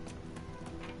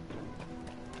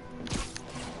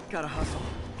 Gotta hustle.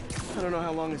 I don't know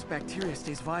how long this bacteria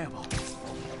stays viable.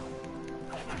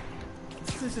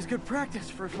 This is good practice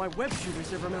for if my web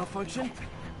shooters ever malfunction.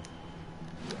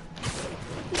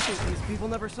 You think these people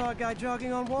never saw a guy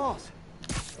jogging on walls?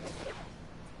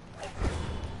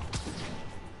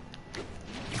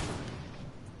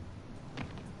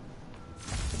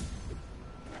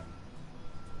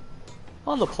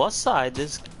 On the plus side,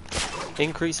 this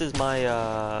increases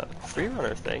my free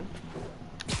runner thing.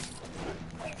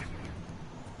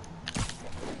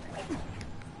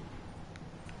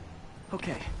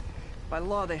 Okay. By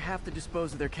law, they have to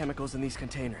dispose of their chemicals in these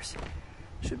containers.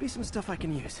 Should be some stuff I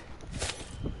can use.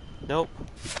 Nope.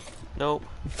 Nope.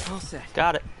 All set.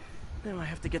 Got it. Now I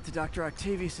have to get to Dr.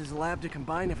 Octavius's lab to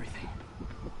combine everything.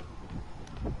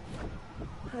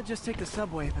 I'd just take the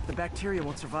subway, but the bacteria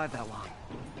won't survive that long.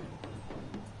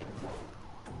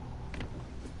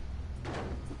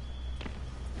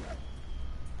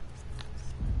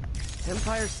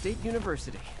 Empire State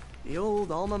University. the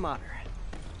old alma mater,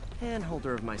 and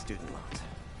holder of my student loans.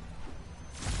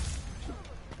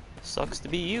 Sucks to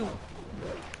be you.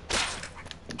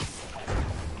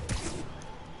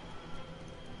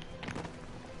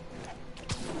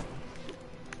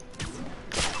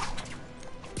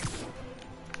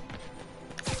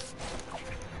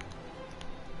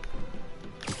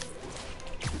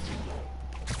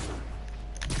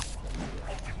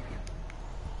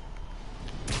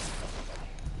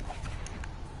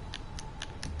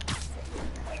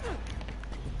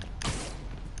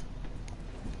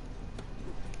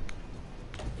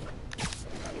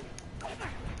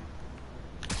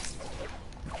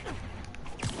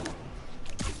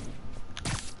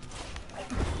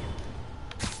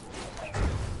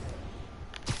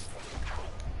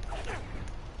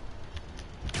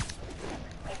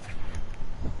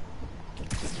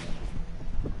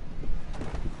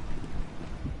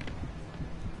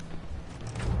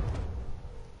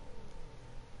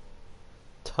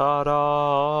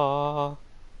 Ta-da!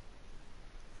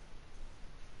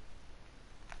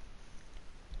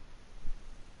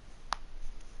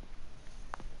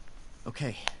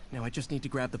 Okay, now I just need to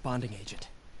grab the bonding agent.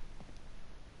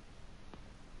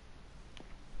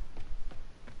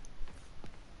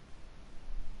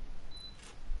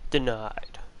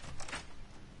 Denied.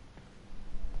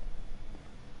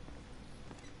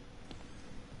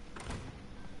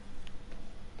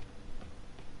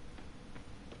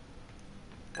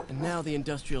 And now the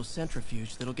industrial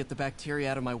centrifuge that'll get the bacteria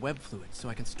out of my web fluid so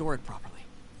I can store it properly.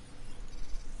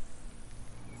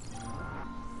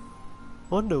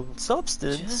 Unknown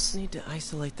substance? Just need to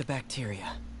isolate the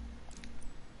bacteria.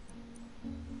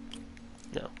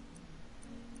 No.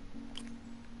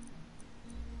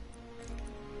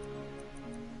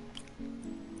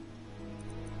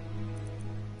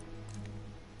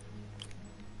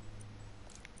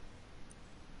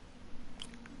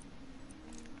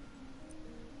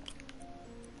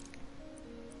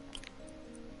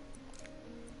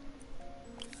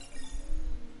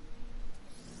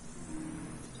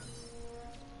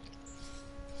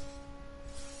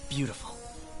 Beautiful.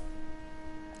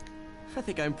 I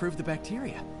think I improved the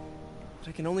bacteria. But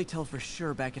I can only tell for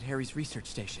sure back at Harry's research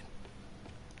station.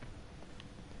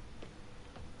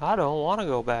 I don't want to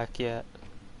go back yet.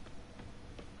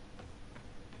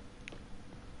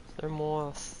 Is there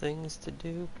more things to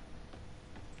do?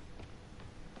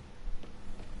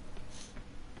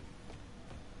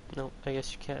 Nope, I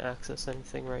guess you can't access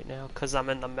anything right now because I'm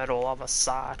in the middle of a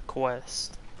side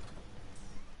quest.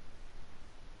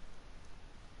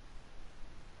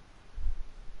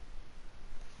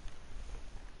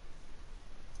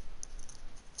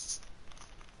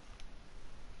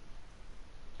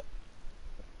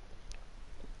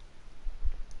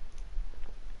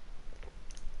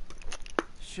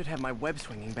 Should have my web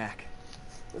swinging back.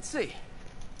 Let's see.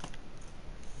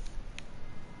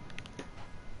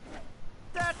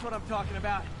 That's what I'm talking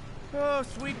about. Oh,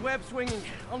 sweet web swinging.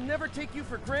 I'll never take you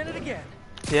for granted again.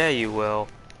 Yeah, you will.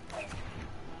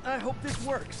 I hope this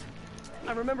works.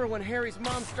 I remember when Harry's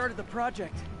mom started the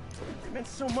project. It meant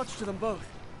so much to them both.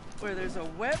 Where there's a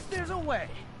web, there's a way.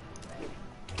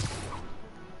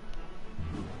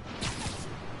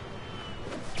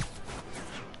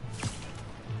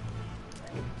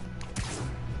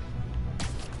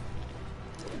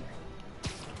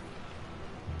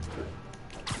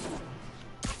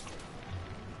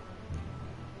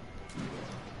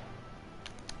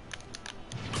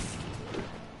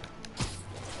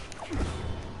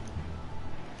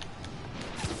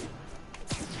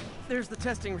 There's the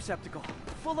testing receptacle,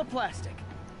 full of plastic.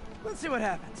 Let's see what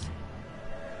happens.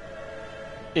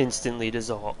 Instantly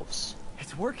dissolves.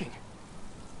 It's working.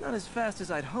 Not as fast as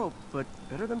I'd hoped, but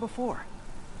better than before.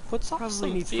 Puts off Probably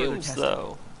some needs further fumes, testing.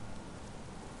 though.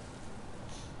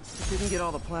 It didn't get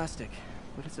all the plastic,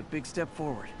 but it's a big step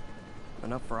forward.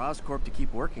 Enough for Oscorp to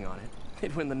keep working on it.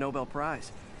 They'd win the Nobel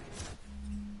Prize.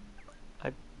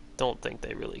 I don't think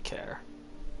they really care.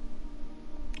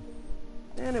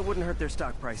 And it wouldn't hurt their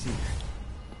stock price either.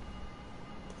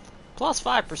 Plus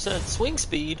 5% swing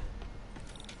speed.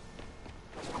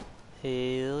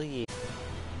 Hell yeah.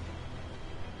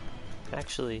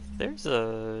 Actually, there's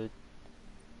a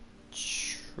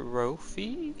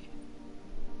trophy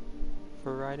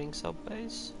for riding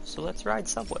subways. So let's ride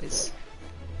subways.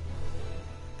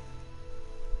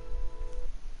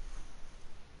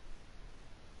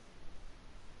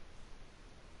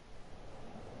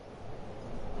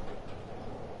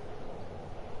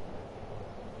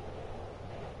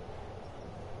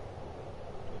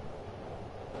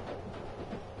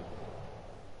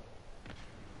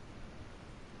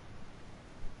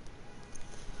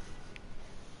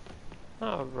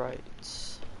 Alright.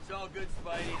 So, all good,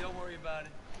 Spidey. Don't worry about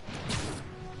it.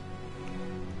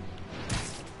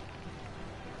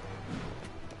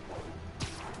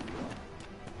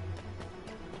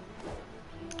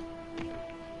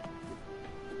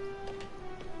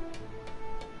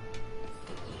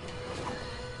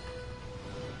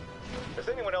 Has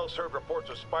anyone else heard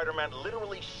reports of Spider-Man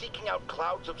literally seeking out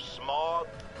clouds of smog?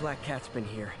 Black Cat's been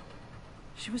here.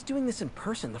 She was doing this in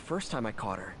person the first time I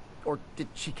caught her. Or did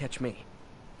she catch me?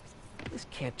 This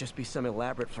can't just be some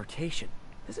elaborate flirtation.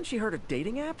 Hasn't she heard of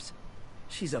dating apps?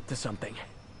 She's up to something.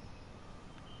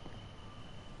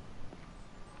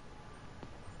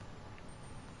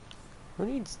 Who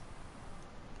needs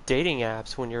dating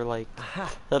apps when you're like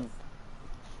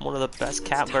one of the best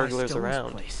cat burglars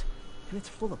around? Place, and it's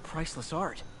full of priceless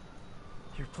art.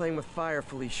 You're playing with fire,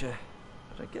 Felicia.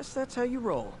 But I guess that's how you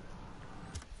roll.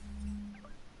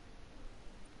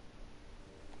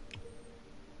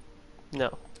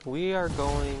 No, we are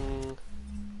going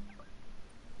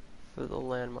for the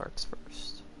landmarks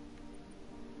first.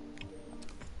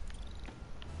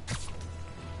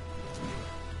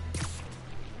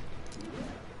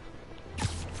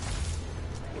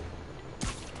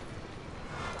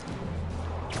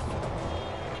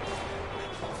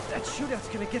 That shootout's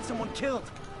gonna get someone killed.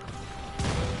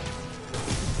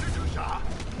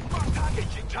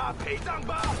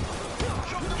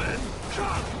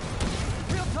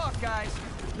 Real talk, guys.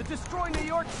 The Destroy New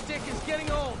York stick is getting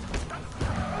old.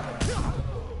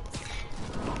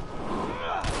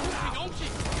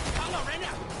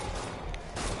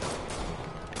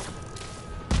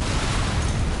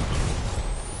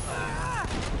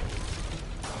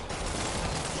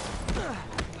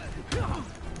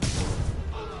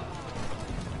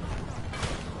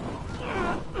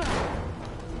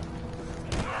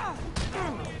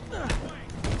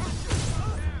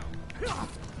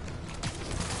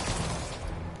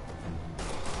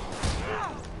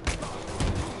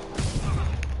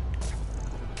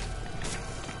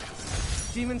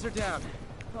 Demons are down.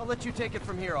 I'll let you take it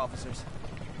from here, officers.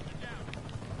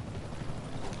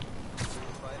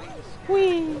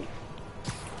 Whee!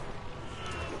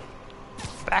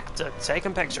 Back to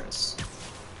taking pictures.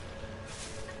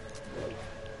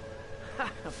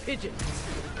 A pigeon.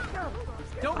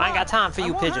 I ain't got time for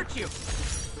you, pigeon. Hurt you.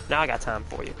 Now I got time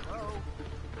for you.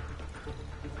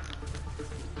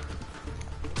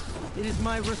 It is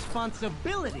my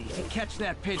responsibility to catch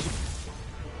that pigeon.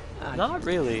 Not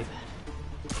really.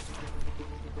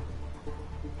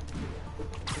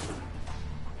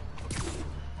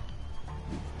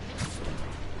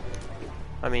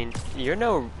 I mean, you're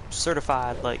no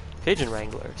certified, like, pigeon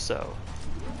wrangler, so...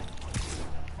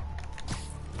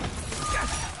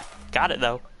 Got it,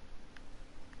 though.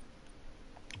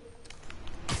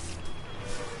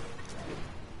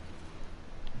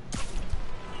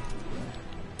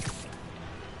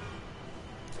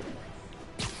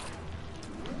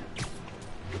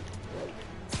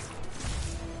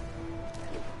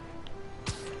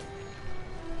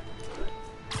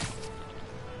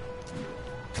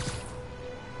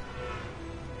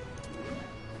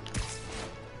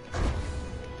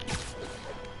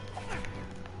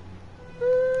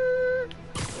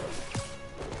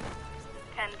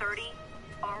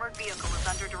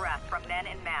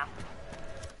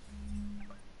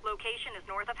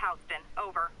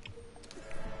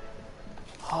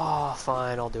 Oh,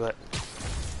 fine, I'll do it.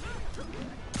 I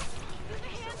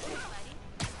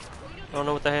don't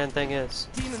know what the hand thing is.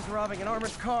 Demons robbing an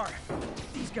armored car.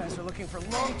 These guys are looking for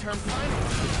long-term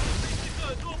financing.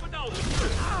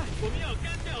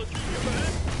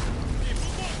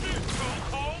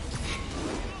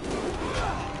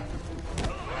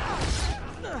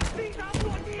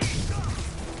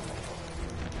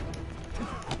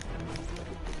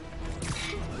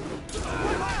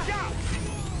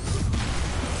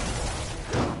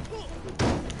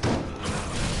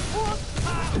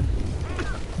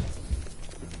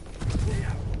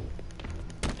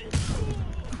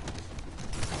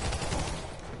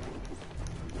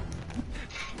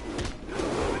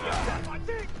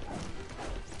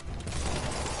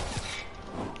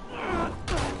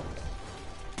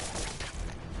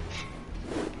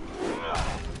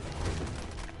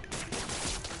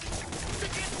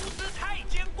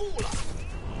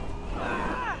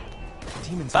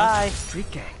 Bye.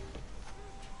 Street gang.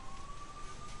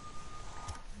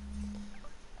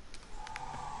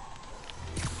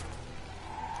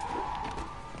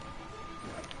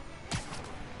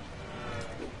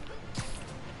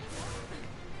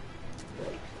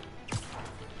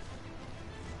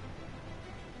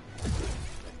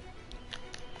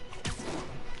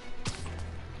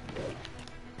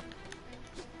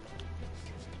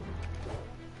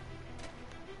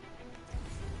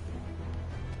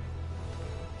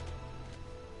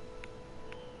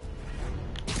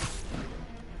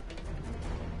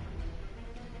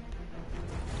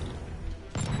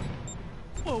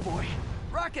 Oh boy.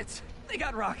 Rockets! They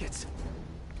got rockets!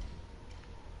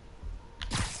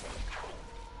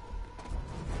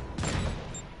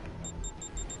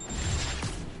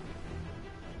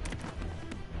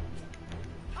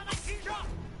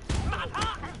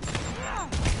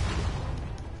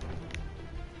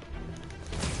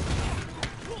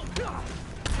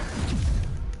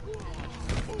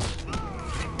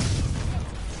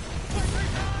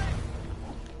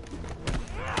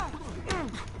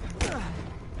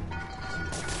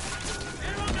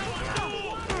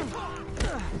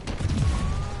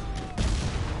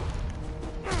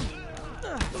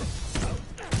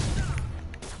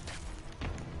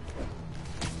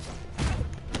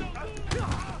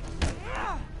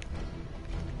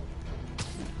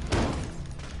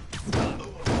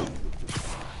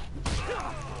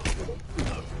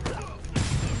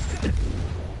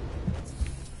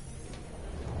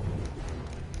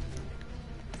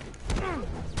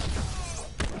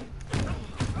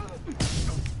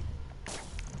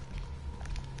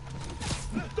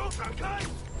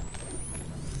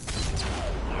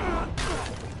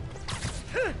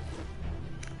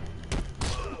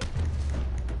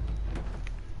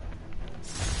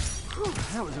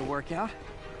 That was a workout. It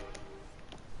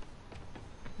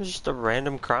was just a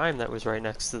random crime that was right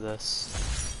next to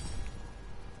this.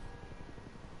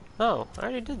 Oh, I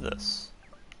already did this.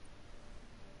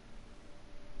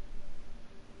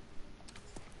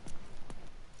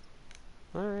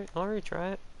 Alright, I'll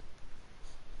retry it.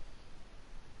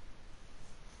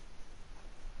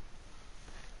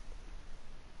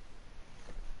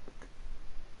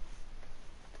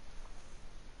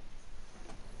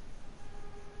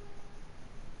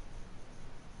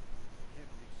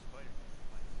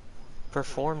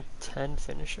 Perform 10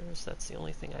 finishers, that's the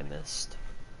only thing I missed.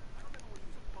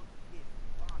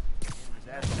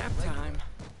 That's nap time.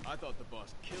 I thought the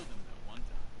boss killed him that one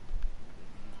time.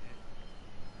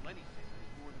 Lenny says there's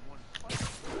more than one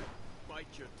Spider-Man.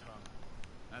 Bite your tongue.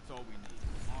 That's all we need.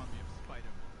 Army of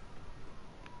Spider-Man.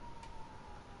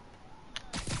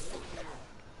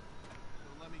 So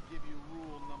let me give you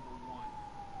rule number 1.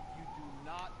 You do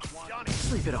not want Johnny,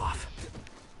 sleep it off.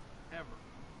 ever.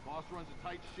 Boss runs a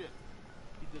tight ship.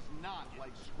 He does not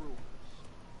like screw-ups.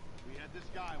 We had this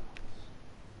guy once.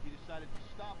 He decided to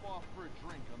stop off for a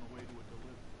drink on the way to a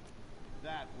delivery.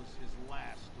 That was his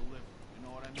last delivery. You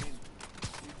know what I mean?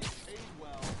 We get paid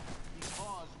well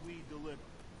because we deliver.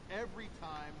 Every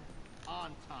time,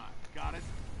 on time. Got it?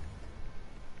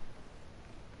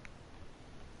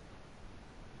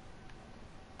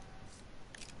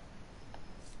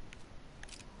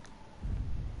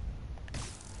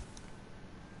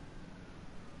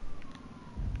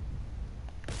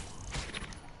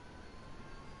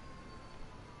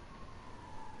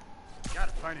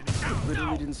 Gotta find an excuse.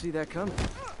 Literally didn't see that coming.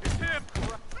 It's him!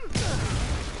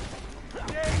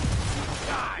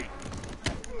 Die!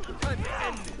 Time to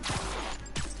end this.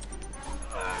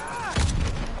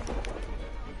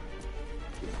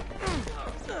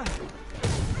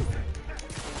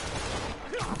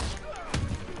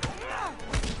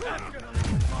 That's gonna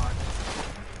leave a mark.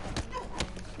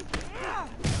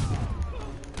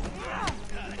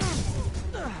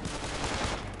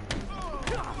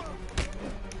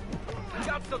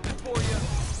 Got something for you.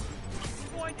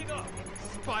 Winding up.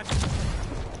 Fine.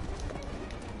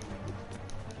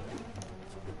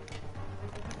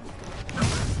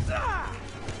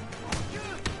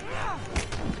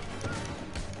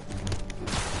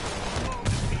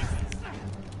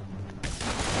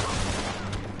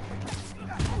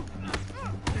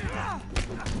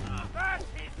 That's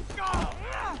his skull.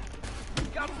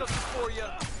 Got something for you.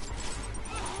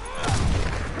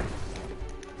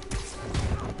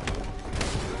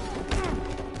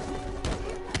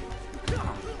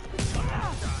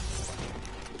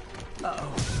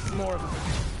 Uh-oh, more of them.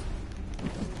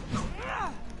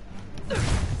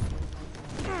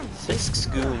 Fisk's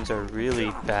goons are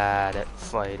really bad at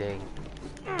fighting.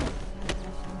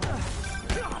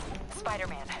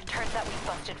 Spider-Man, turns out we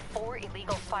busted 4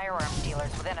 illegal firearms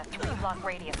dealers within a 3-block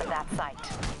radius of that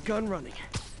site. Gun running.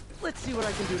 Let's see what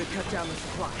I can do to cut down the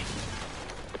supply.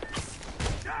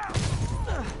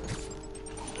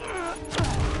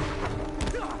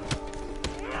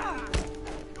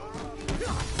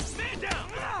 Man down!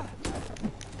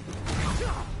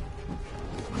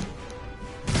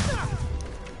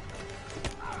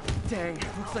 Dang,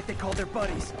 looks like they called their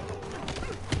buddies.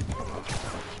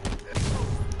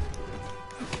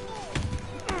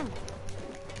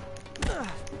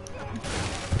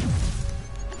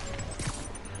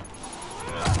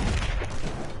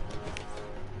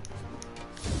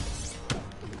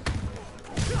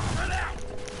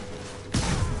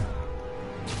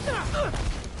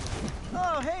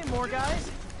 PS4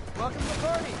 guys. Welcome to the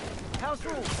party. House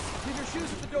rules. Leave your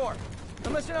shoes at the door.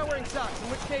 Unless you're not wearing socks, in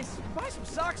which case, buy some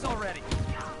socks already.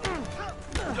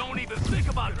 Don't even think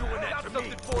about doing that to me.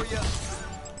 Something for you.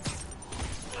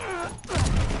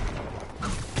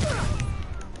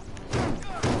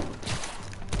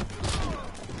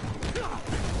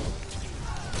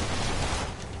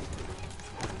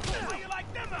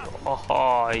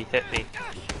 Oh, he hit me.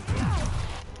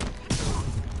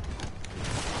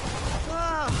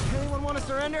 Anyone want to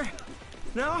surrender?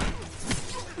 No?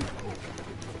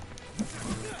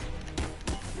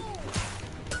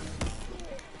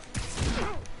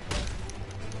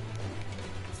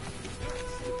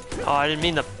 Oh, I didn't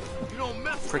mean to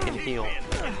freaking heal.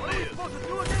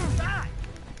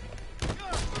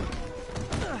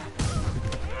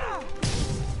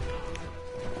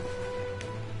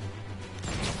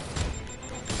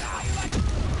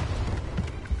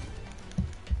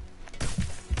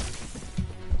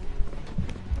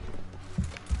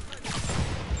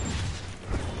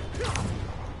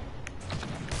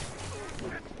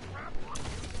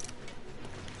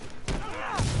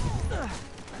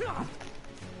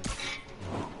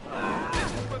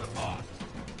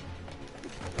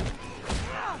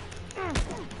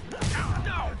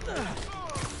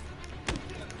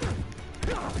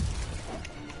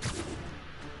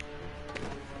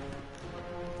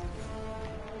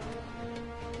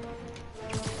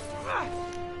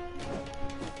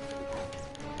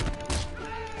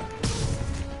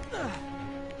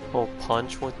 Little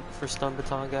punch for stun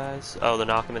baton guys. Oh, they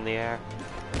knock him in the air.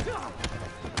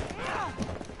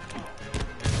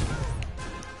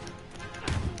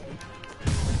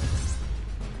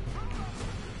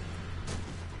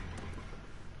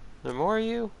 There more of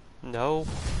you? No.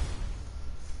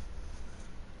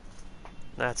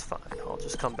 That's fine. I'll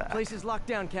just come back. Place is locked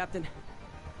down, Captain.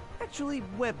 Actually,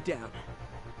 webbed down.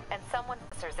 And someone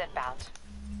answers inbound.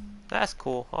 That's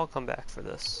cool. I'll come back for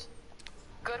this.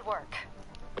 Good work.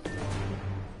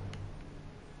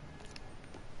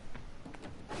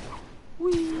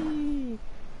 Whee!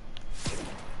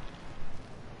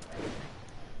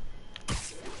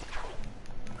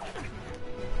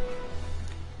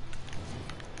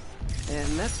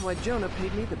 And that's why Jonah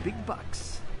paid me the big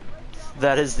bucks.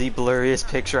 That is the blurriest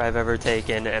picture I've ever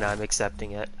taken, and I'm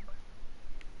accepting it.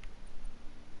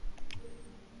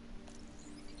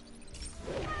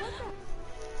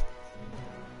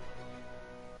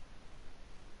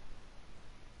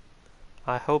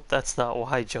 I hope that's not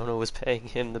why Jonah was paying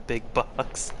him the big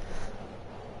bucks.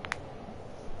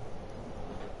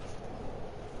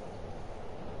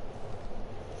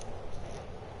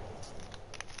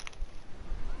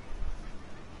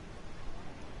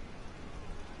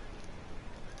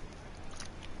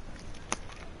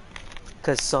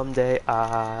 Cause someday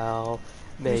I'll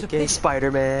make a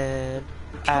Spider-Man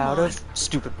out of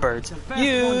stupid birds.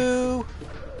 You!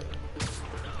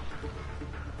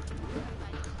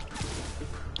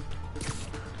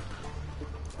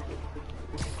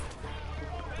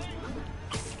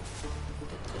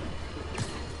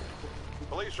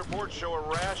 Police reports show a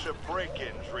rash of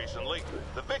break-ins recently.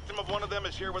 The victim of one of them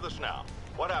is here with us now.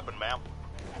 What happened, ma'am?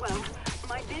 Well,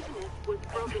 my business was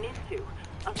broken into.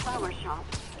 A flower shop.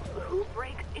 Who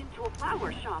breaks into a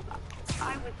flower shop?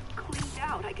 I was cleaned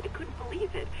out. I couldn't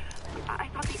believe it. I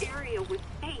thought the area was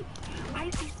safe. I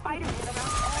see Spider-Man around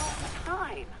all the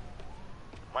time.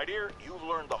 My dear, you've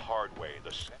learned the hard way.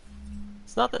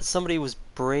 It's not that somebody was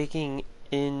breaking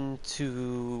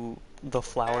into the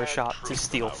flower shop to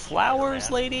steal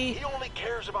flowers, lady. He only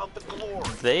cares about the glory.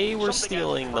 They were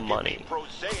stealing the money.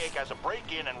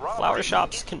 Flower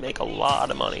shops can make a lot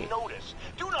of money. Notice.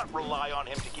 Do not rely on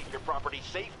him to keep your property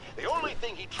safe. The only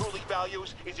thing he truly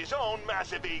values is his own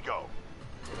massive ego.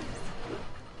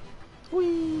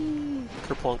 Whee!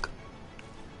 Kerplunk.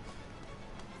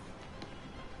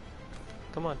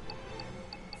 Come on.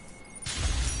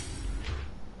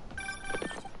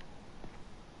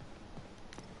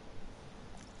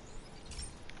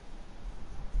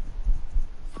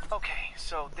 Okay,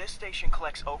 so this station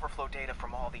collects overflow data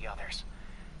from all the others.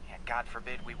 Yeah, God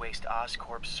forbid we waste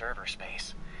Oscorp's server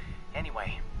space.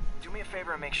 Anyway, do me a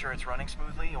favor and make sure it's running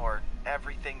smoothly, or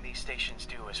everything these stations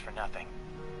do is for nothing.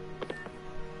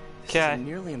 This isn't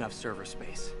nearly enough server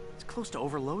space. It's close to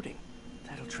overloading.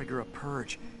 That'll trigger a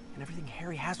purge, and everything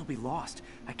Harry has will be lost.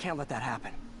 I can't let that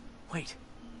happen. Wait.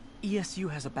 ESU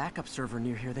has a backup server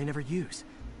near here they never use.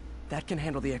 That can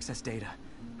handle the excess data.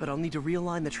 But I'll need to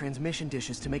realign the transmission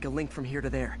dishes to make a link from here to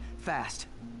there. Fast.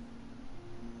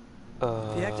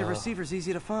 The active receiver's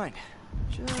easy to find.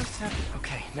 Just have to...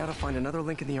 Okay, now to find another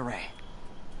link in the array.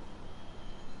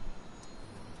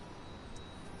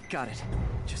 Got it.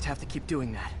 Just have to keep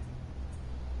doing that.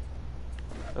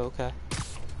 Okay.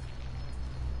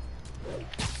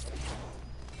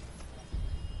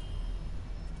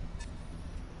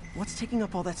 What's taking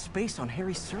up all that space on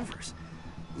Harry's servers?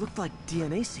 Looked like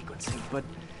DNA sequencing, but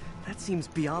that seems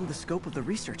beyond the scope of the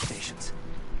research stations.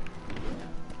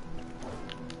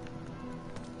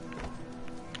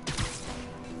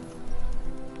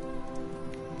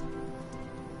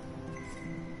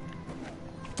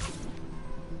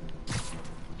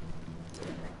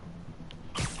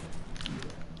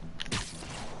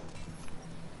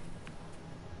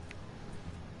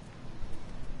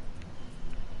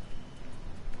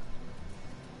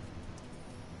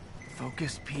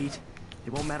 Focus, Pete.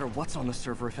 It won't matter what's on the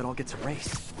server if it all gets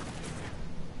erased.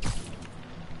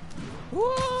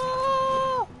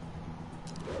 Whoa!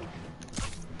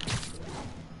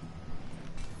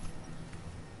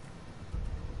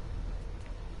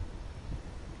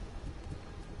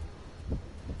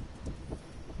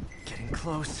 Getting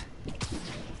close.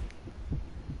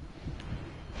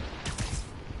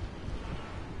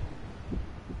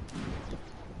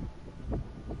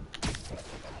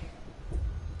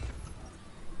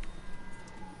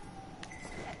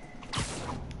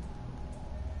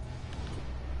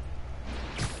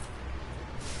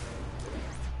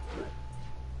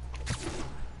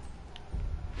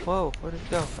 Whoa, where did it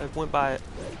go? I went by it.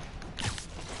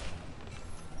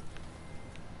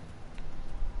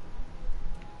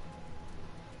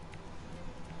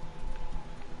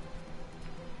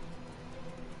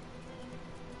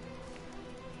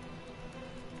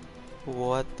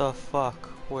 What the fuck?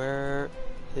 Where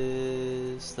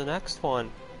is the next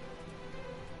one?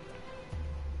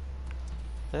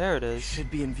 There it is. Should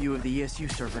be in view of the ESU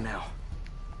server now.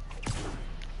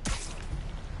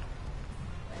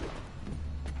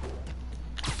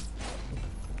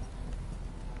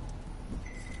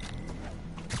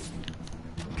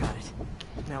 Got it.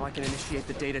 Now I can initiate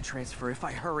the data transfer if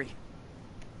I hurry.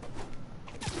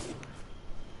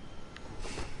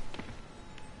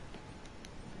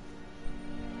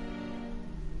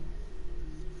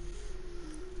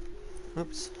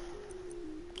 Oops.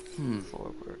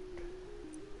 Forward.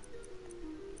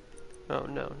 Oh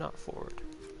no, not forward.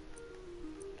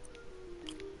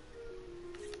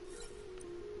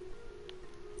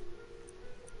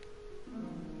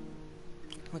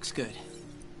 Looks good.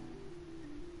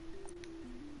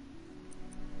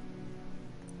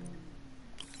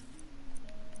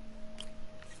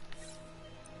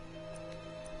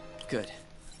 Good.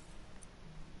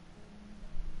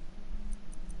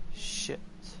 Shit.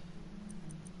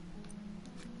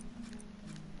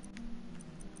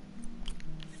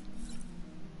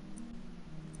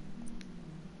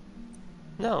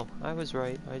 No, I was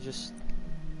right. I just...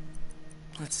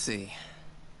 Let's see.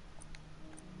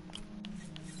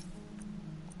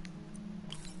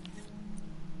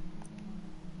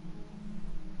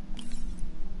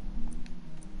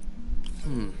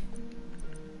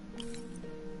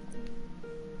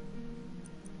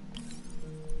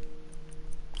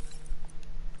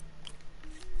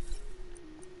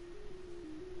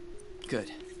 Good.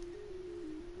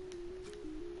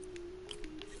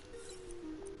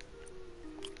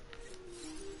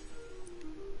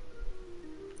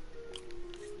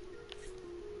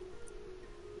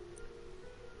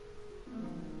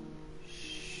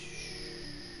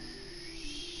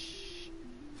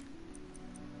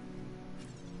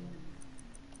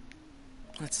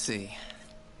 Let's see.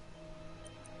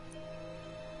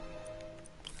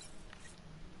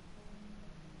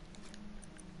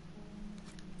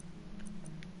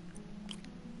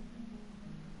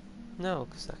 No,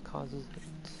 because that causes it.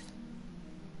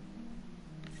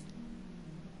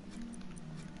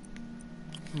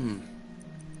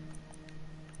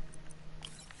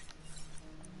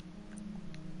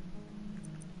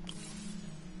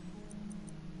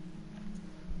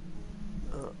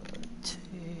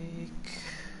 Take...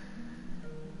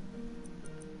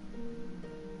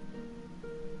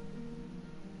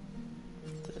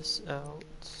 this out.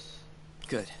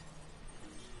 Good.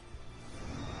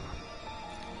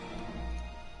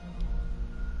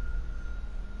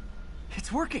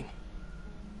 It's working.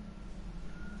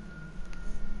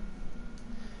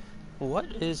 What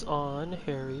is on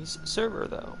Harry's server,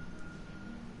 though?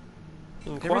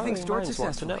 Everything stored minds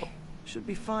want to know. successfully. Should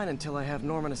be fine until I have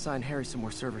Norman assign Harry some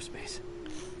more server space.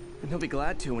 And he'll be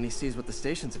glad to when he sees what the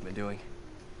stations have been doing.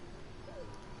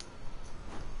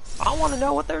 I want to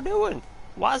know what they're doing.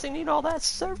 Why does he need all that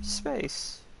server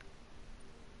space?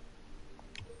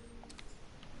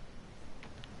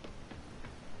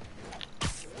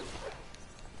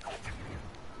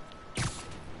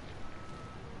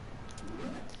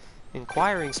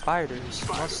 Inquiring spiders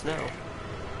must know.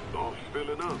 Officer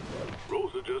filling up.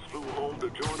 Rosa just flew home to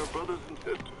join her brothers and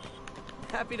sisters.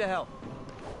 Happy to help.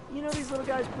 You know these little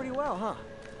guys pretty well, huh?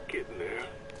 Getting there.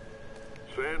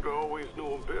 Sandra always knew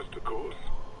him best, of course.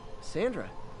 Sandra?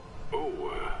 Oh,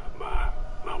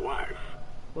 my wife.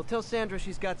 Well, tell Sandra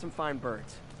she's got some fine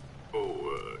birds.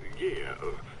 Oh, yeah.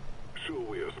 Sure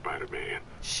will, Spider-Man.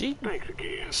 Thanks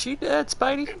again. She dead,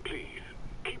 Spidey? And please,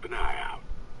 keep an eye out.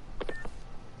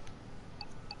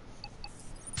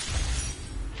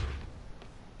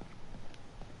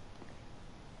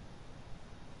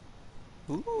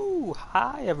 Ooh,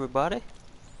 hi everybody.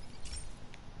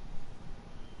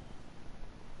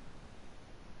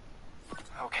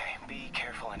 Okay, be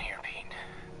careful in here, Pete.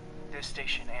 This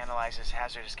station analyzes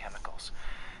hazardous chemicals,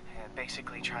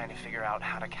 basically trying to figure out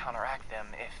how to counteract them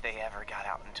if they ever got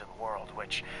out into the world,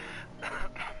 which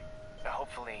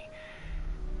hopefully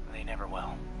they never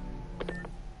will.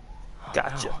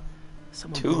 Gotcha. Oh, no.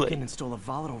 Someone Too broke late. in and stole a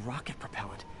volatile rocket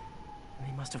propellant. And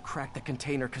they must have cracked the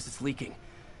container because it's leaking.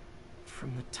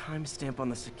 From the timestamp on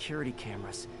the security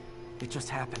cameras, it just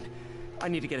happened. I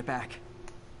need to get it back.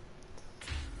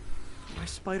 My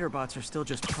spider bots are still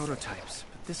just prototypes,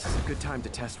 but this is a good time to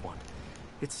test one.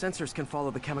 Its sensors can follow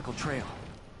the chemical trail.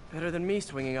 Better than me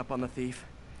swinging up on the thief.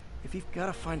 If you've got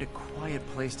to find a quiet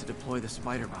place to deploy the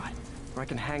spider bot, where I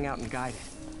can hang out and guide it.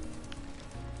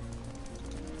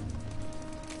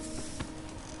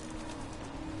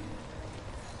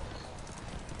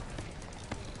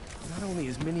 Not only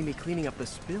is Mini-Me cleaning up the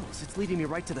spills, it's leading me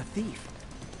right to the thief.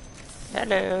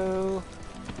 Hello.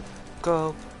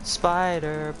 Go,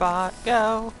 spider bot,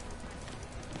 go.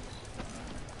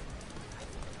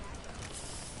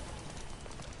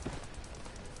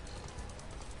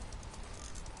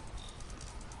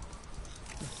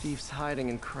 The thief's hiding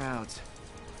in crowds.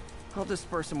 I'll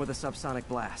disperse him with a subsonic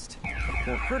blast.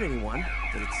 Won't hurt anyone,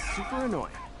 but it's super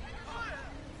annoying.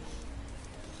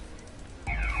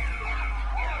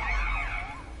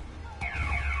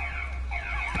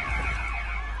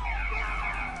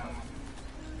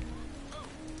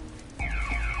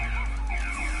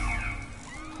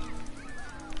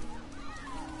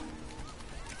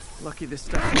 Lucky this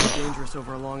stuff is dangerous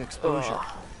over a long exposure. Ugh.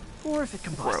 Or if it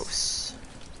combusts. Gross.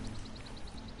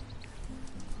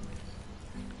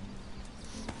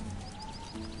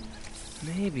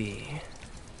 Maybe.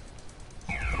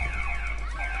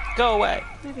 Go away.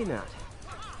 Maybe not.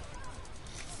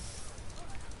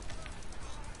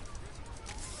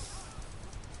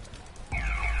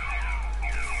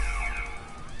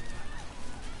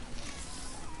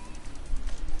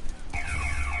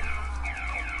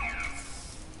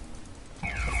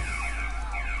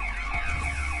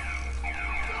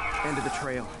 End of the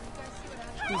trail.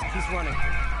 He's running.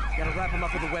 Gotta wrap him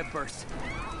up with a web burst.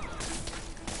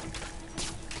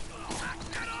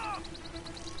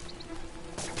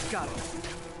 Got it.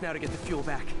 Now to get the fuel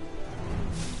back.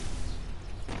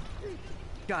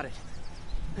 Got it.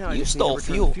 Now I You just stole need to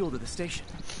return fuel. the fuel to the station.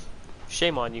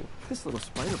 Shame on you. This little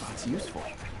spider bot's useful.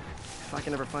 If I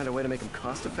can ever find a way to make them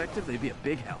cost-effective, they'd be a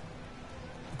big help.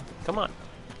 Come on.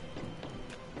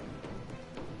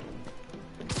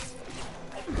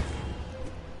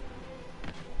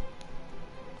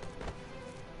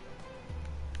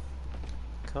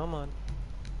 Come on.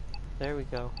 There we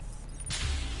go.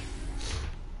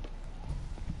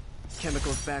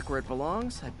 Chemicals back where it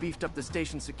belongs. I beefed up the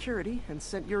station security and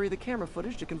sent Yuri the camera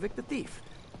footage to convict the thief.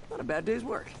 Not a bad day's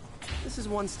work. This is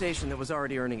one station that was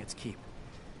already earning its keep.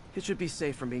 It should be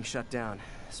safe from being shut down,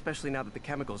 especially now that the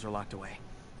chemicals are locked away.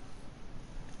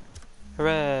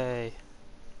 Hooray.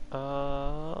 You're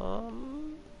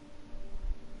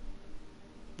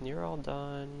all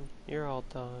done. You're all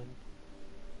done.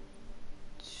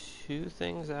 2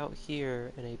 things out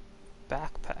here and a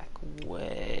backpack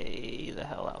way the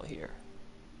hell out here.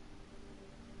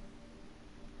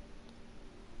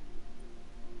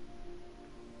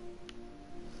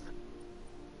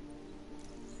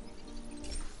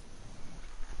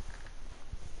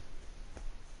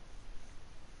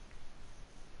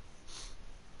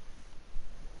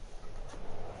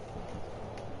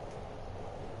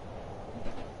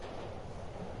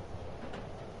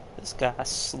 This guy's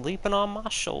sleeping on my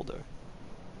shoulder.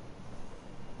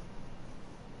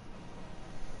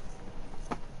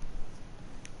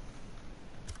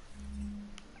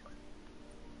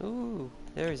 Ooh,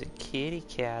 there's a kitty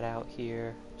cat out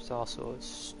here. There's also a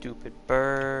stupid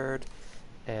bird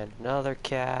and another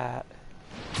cat.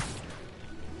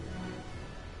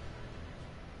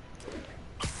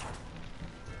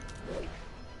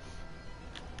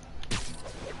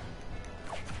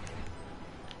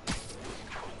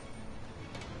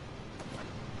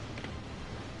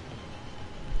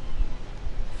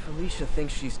 Alicia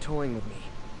thinks she's toying with me,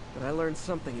 but I learned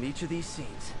something in each of these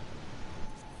scenes.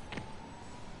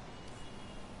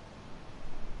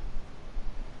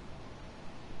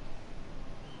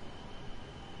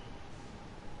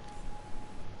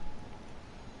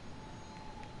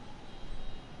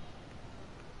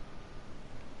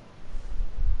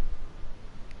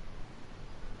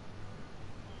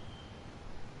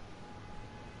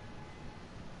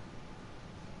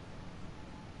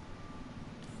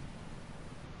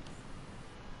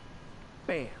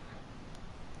 Bam.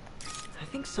 I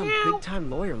think some big-time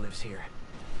lawyer lives here.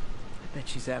 I bet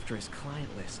she's after his client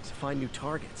list to find new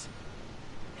targets.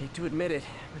 Hate to admit it,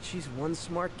 but she's one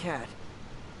smart cat.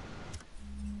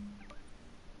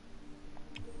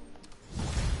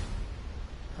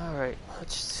 Alright,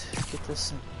 let's get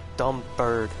this dumb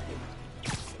bird.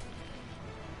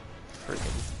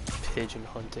 Freaking pigeon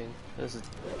hunting. This is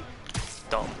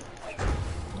dumb.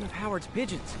 One of Howard's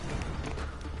pigeons.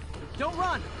 Don't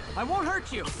run! I won't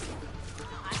hurt you!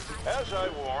 As I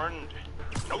warned,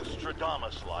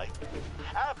 Nostradamus-like,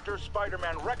 after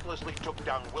Spider-Man recklessly took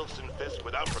down Wilson Fisk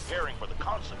without preparing for the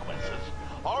consequences,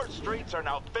 our streets are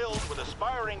now filled with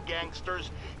aspiring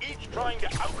gangsters, each trying to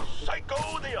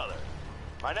out-psycho the other.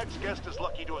 My next guest is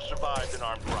lucky to have survived an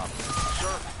armed robbery.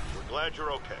 Sir, we're glad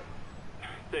you're okay.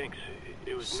 Thanks.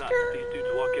 It was nuts. These dudes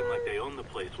walk in like they own the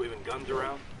place, waving guns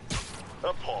around.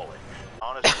 Appalling,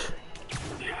 honestly.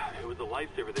 Yeah, it was a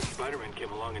lifesaver that Spider-Man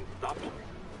came along and stopped him.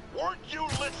 Weren't you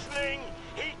listening?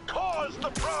 He caused the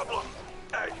problem!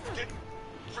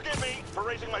 Forgive me for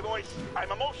raising my voice.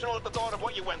 I'm emotional at the thought of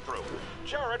what you went through.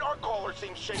 Jared, our caller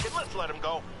seems shaken. Let's let him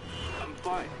go. I'm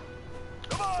fine.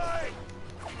 Goodbye!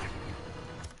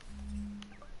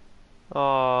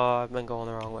 Oh, I've been going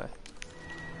the wrong way.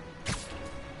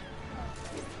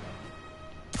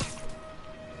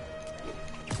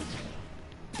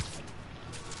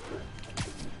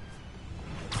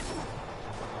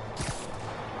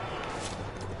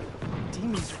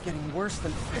 Demons are getting worse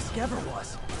than Fisk ever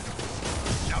was.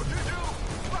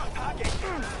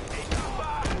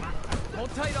 Hold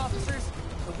tight, officers.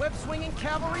 The web-swinging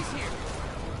cavalry's here.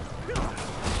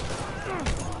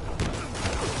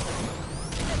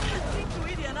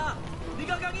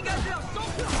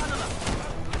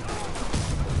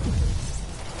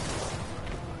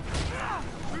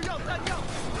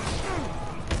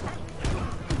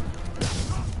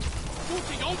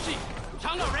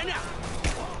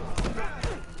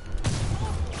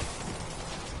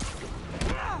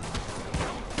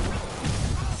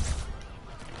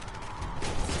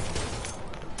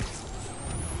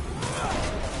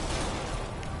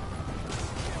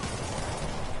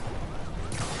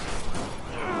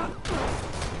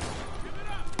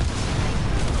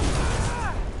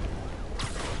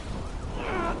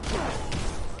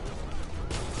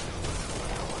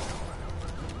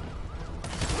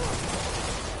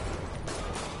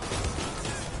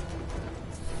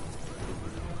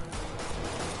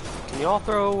 Can y'all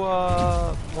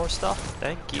throw more stuff?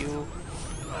 Thank you.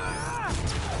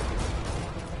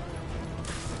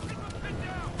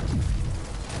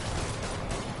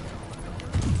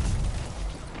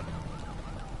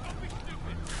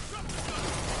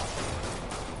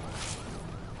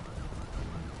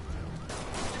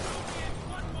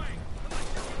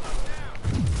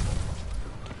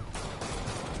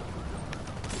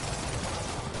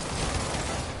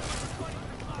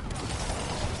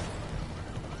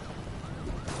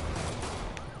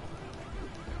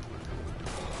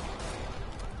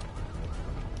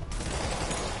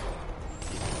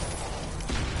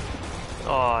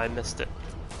 Oh, I missed it.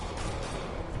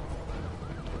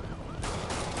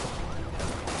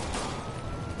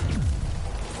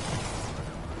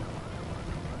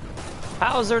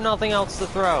 How is there nothing else to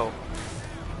throw?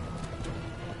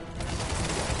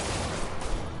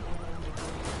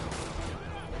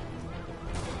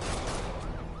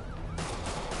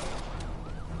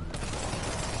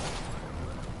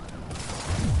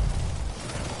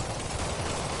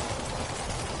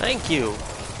 Thank you.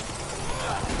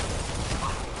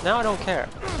 Now I don't care.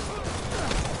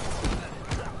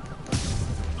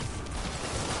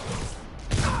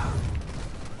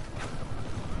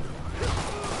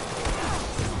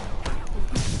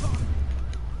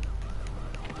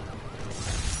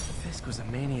 Fisk was a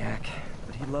maniac,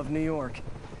 but he loved New York.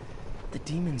 The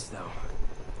demons, though,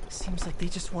 seems like they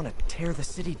just want to tear the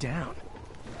city down.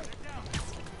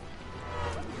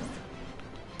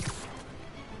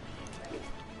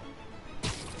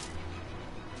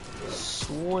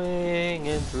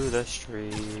 Swinging through the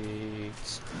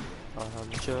streets.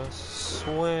 I'm just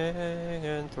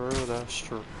swinging through the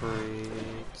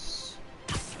streets.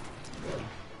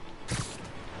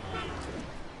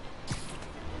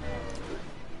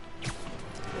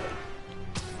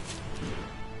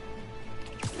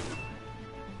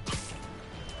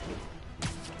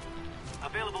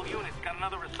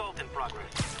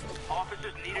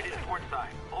 Officers needed in port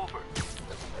side. Over.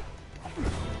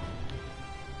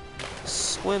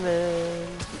 Swimming.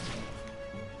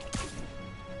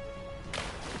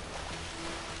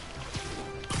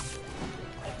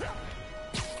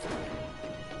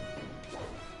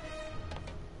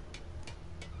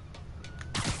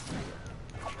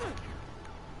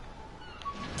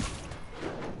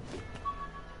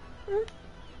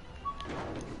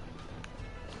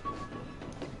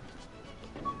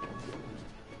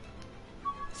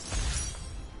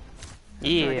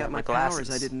 After I Yeah, got my glasses. powers,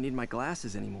 I didn't need my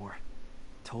glasses anymore.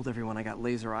 Told everyone I got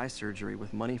laser eye surgery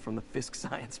with money from the Fisk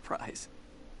Science Prize.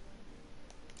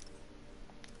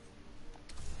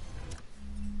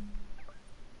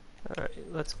 Alright,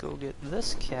 let's go get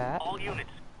this cat. All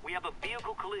units, we have a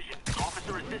vehicle collision.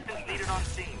 Officer assistance needed on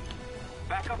scene.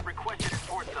 Backup requested at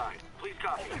port side. Please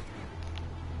copy.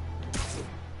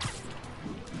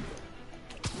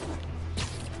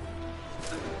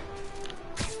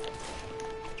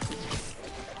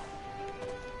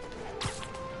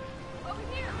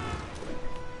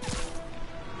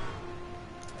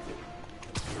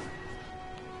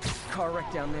 Car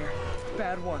wreck down there.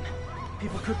 Bad one.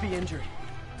 People could be injured.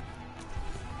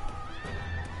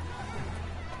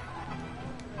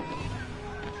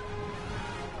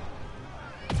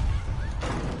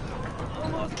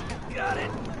 Almost got it.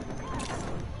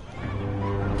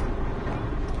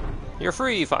 You're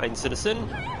free, fine citizen.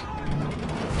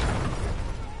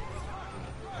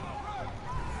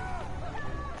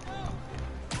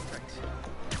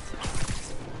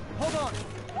 Hold on.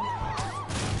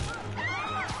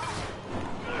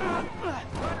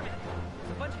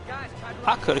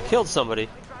 I could have killed somebody.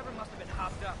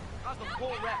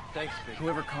 Thanks,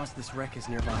 whoever caused this wreck is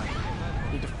nearby.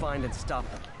 Need to find and stop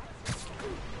them.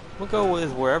 We'll go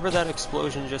with wherever that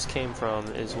explosion just came from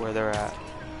is where they're at.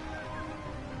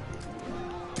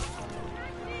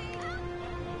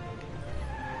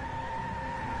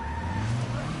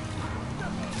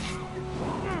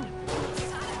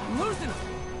 I'm losing them.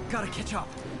 Gotta catch up.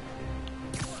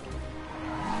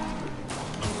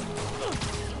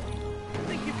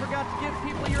 I think you forgot to give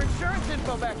people your insurance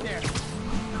info back there.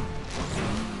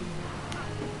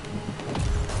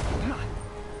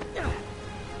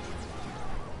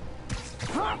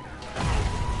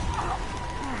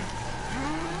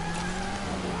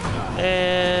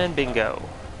 And bingo.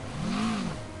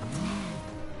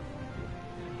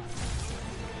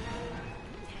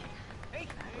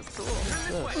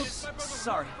 Oops,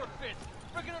 sorry.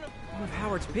 One of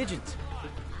Howard's pigeons.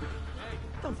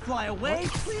 Don't fly away,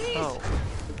 please! Oh.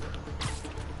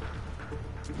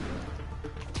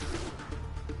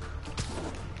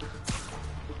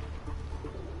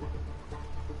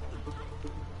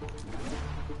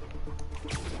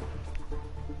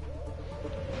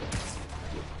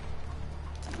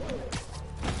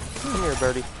 Come here,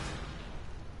 birdie.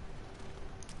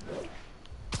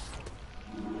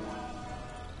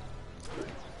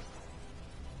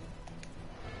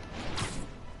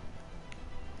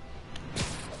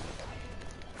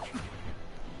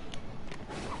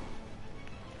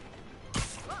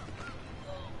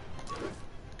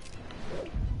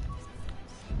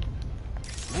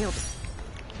 Nailed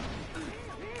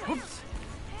it. Oops.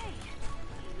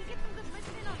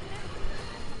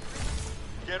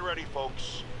 Get ready,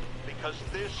 folks, because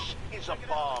this is a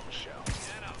bombshell.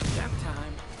 Nap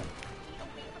time.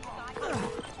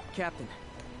 Captain,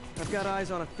 I've got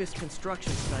eyes on a Fisk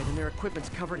construction site and their equipment's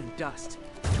covered in dust.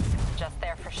 Just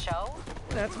there for show?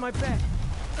 That's my bet.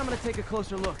 I'm gonna take a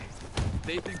closer look.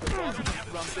 They think the boss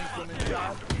can run things from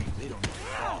inside. They don't need the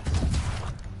boss.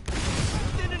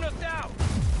 Thinning us out!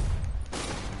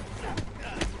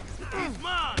 He's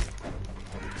mine!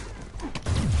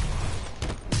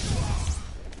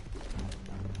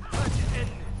 How'd you end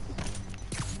this?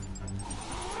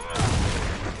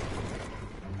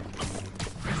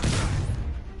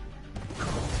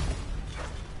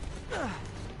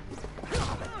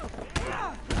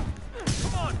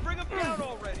 Come on, bring him down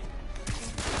already!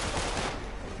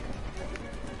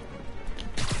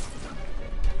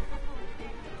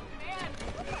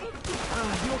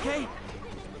 You okay?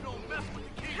 Don't mess with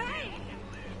the king. Hey!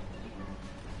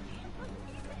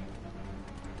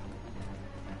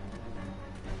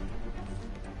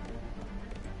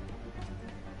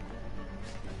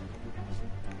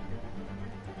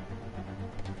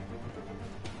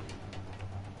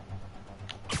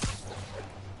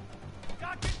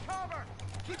 Got your cover!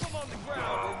 Keep him on the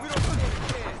ground or we don't get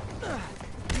again!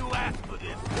 You asked for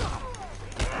this!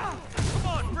 Come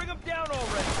on, bring him down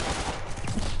already!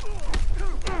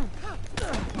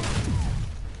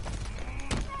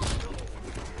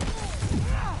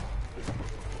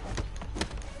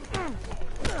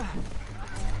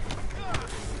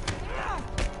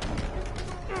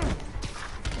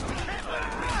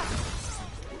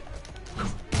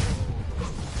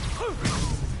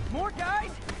 More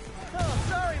guys? Oh,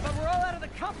 sorry, but we're all out of the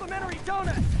complimentary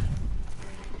donuts.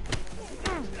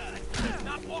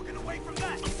 Not walking away from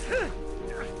that.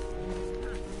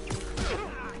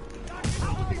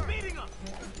 How is he beating us?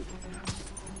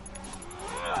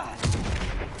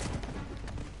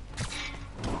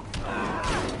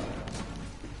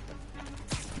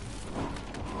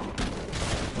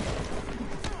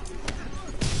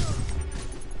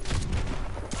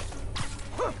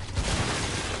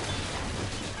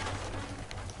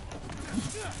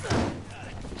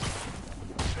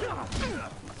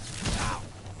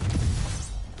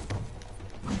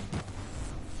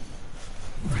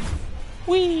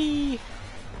 Whee!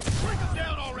 Bring him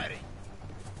down already.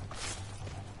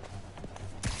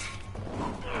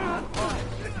 Oh,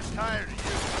 sick and tired of you.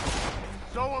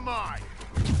 So am I.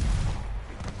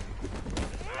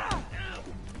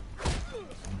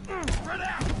 Spread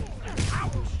out.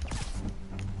 Ouch.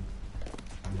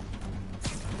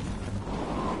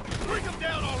 Bring him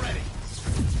down already.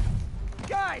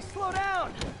 Guys, slow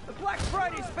down! The Black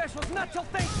Friday special's not till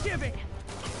Thanksgiving!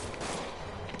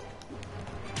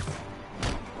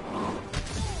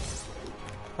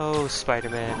 Oh,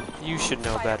 Spider-Man, you should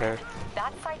know better.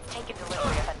 That site's taken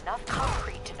delivery of enough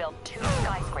concrete to build 2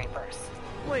 skyscrapers.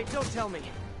 Wait, don't tell me.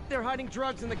 They're hiding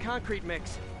drugs in the concrete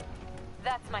mix.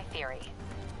 That's my theory.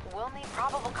 We'll need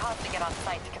probable cause to get on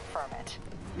site to confirm it.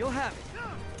 You'll have it.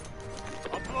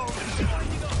 I'll blow him.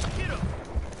 Get him.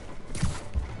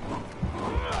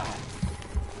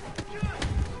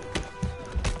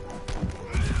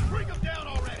 Bring him down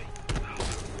already.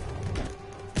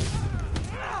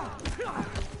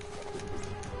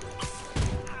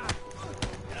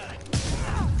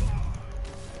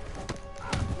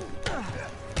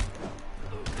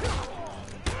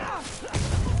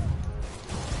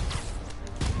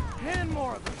 And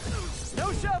more of them.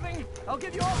 No shoving. I'll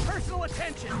give you all personal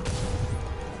attention.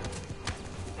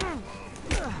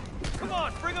 Come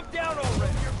on, bring him down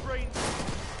already. Your brain.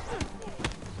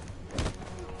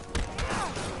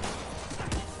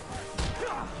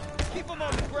 Keep him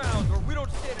on the ground or we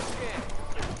don't stand a chance.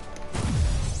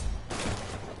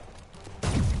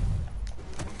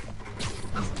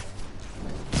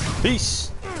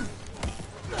 Peace!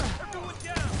 Everyone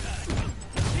down.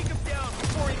 Take him down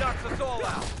before he knocks us all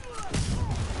out.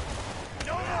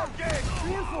 No more gigs.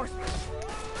 Reinforcements.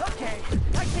 Okay,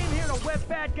 I came here to web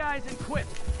bad guys and quit,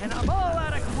 and I'm all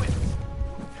out of quips.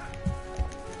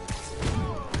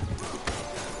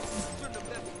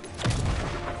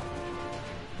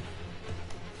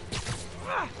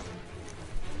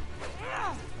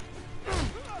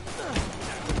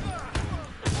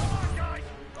 Guys,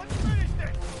 let's finish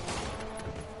this.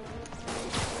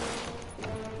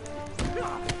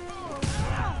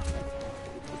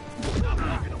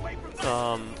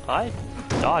 I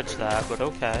dodged that, but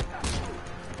okay.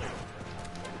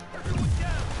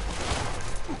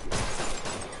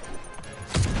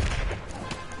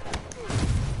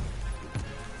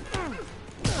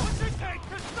 What's it take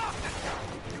to stop this?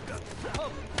 You got this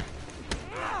covered.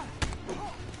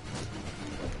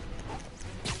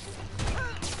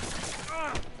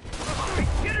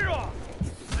 Get it off!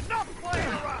 Enough playing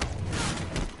around!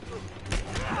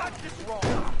 Got this wrong.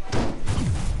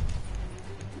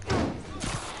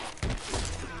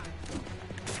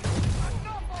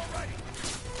 Enough already!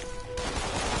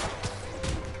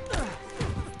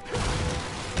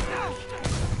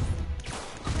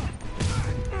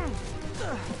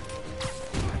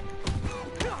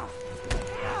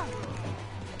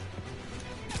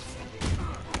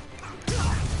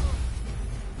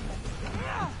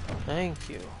 Thank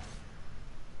you.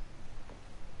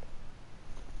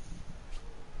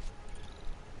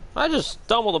 I just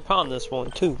stumbled upon this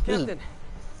one too. This is Captain,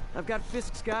 I've got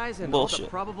Fisk's guys and all bullshit. the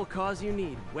probable cause you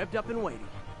need, webbed up and waiting.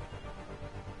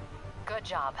 Good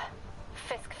job.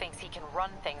 Fisk thinks he can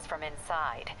run things from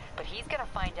inside, but he's gonna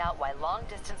find out why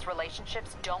long-distance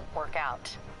relationships don't work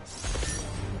out.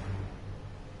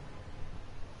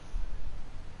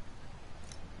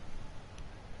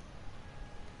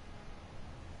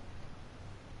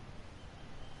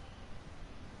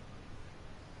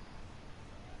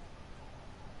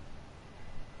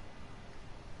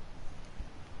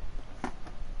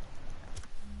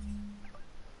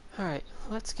 Alright,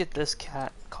 let's get this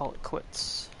cat, call it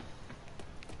quits.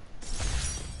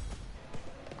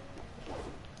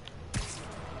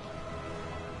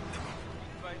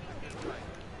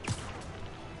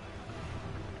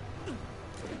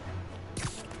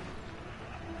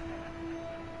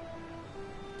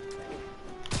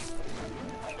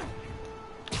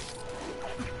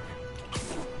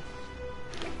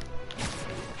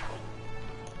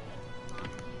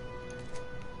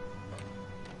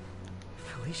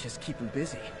 Aisha's keeping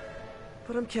busy.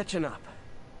 But I'm catching up.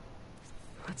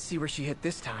 Let's see where she hit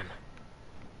this time.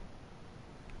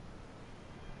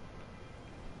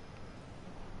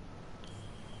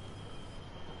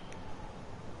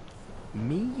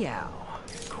 Meow.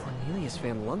 Cornelius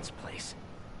Van Lunt's place.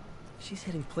 She's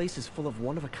hitting places full of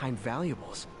one-of-a-kind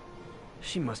valuables.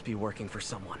 She must be working for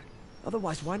someone.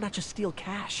 Otherwise, why not just steal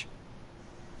cash?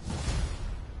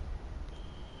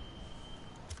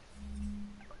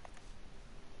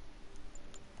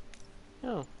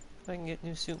 Oh, I can get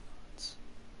new suits.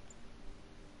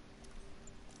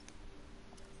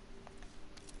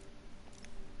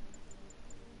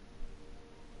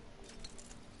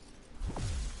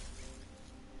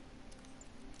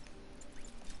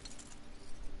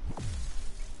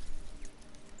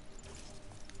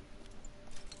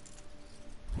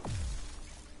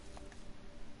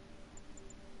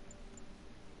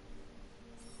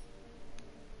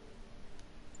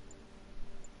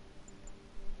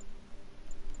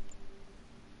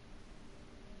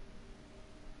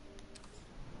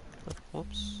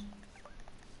 Whoops.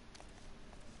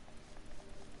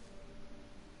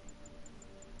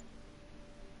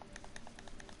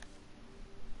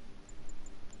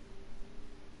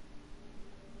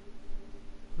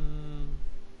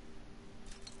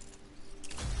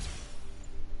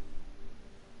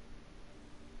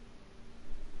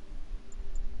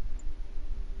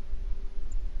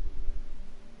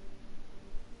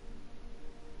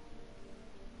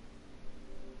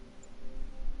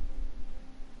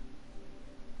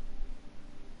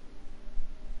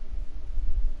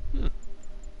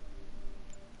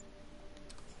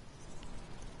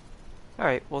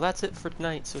 Alright, well that's it for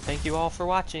tonight, so thank you all for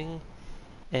watching,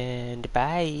 and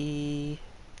bye!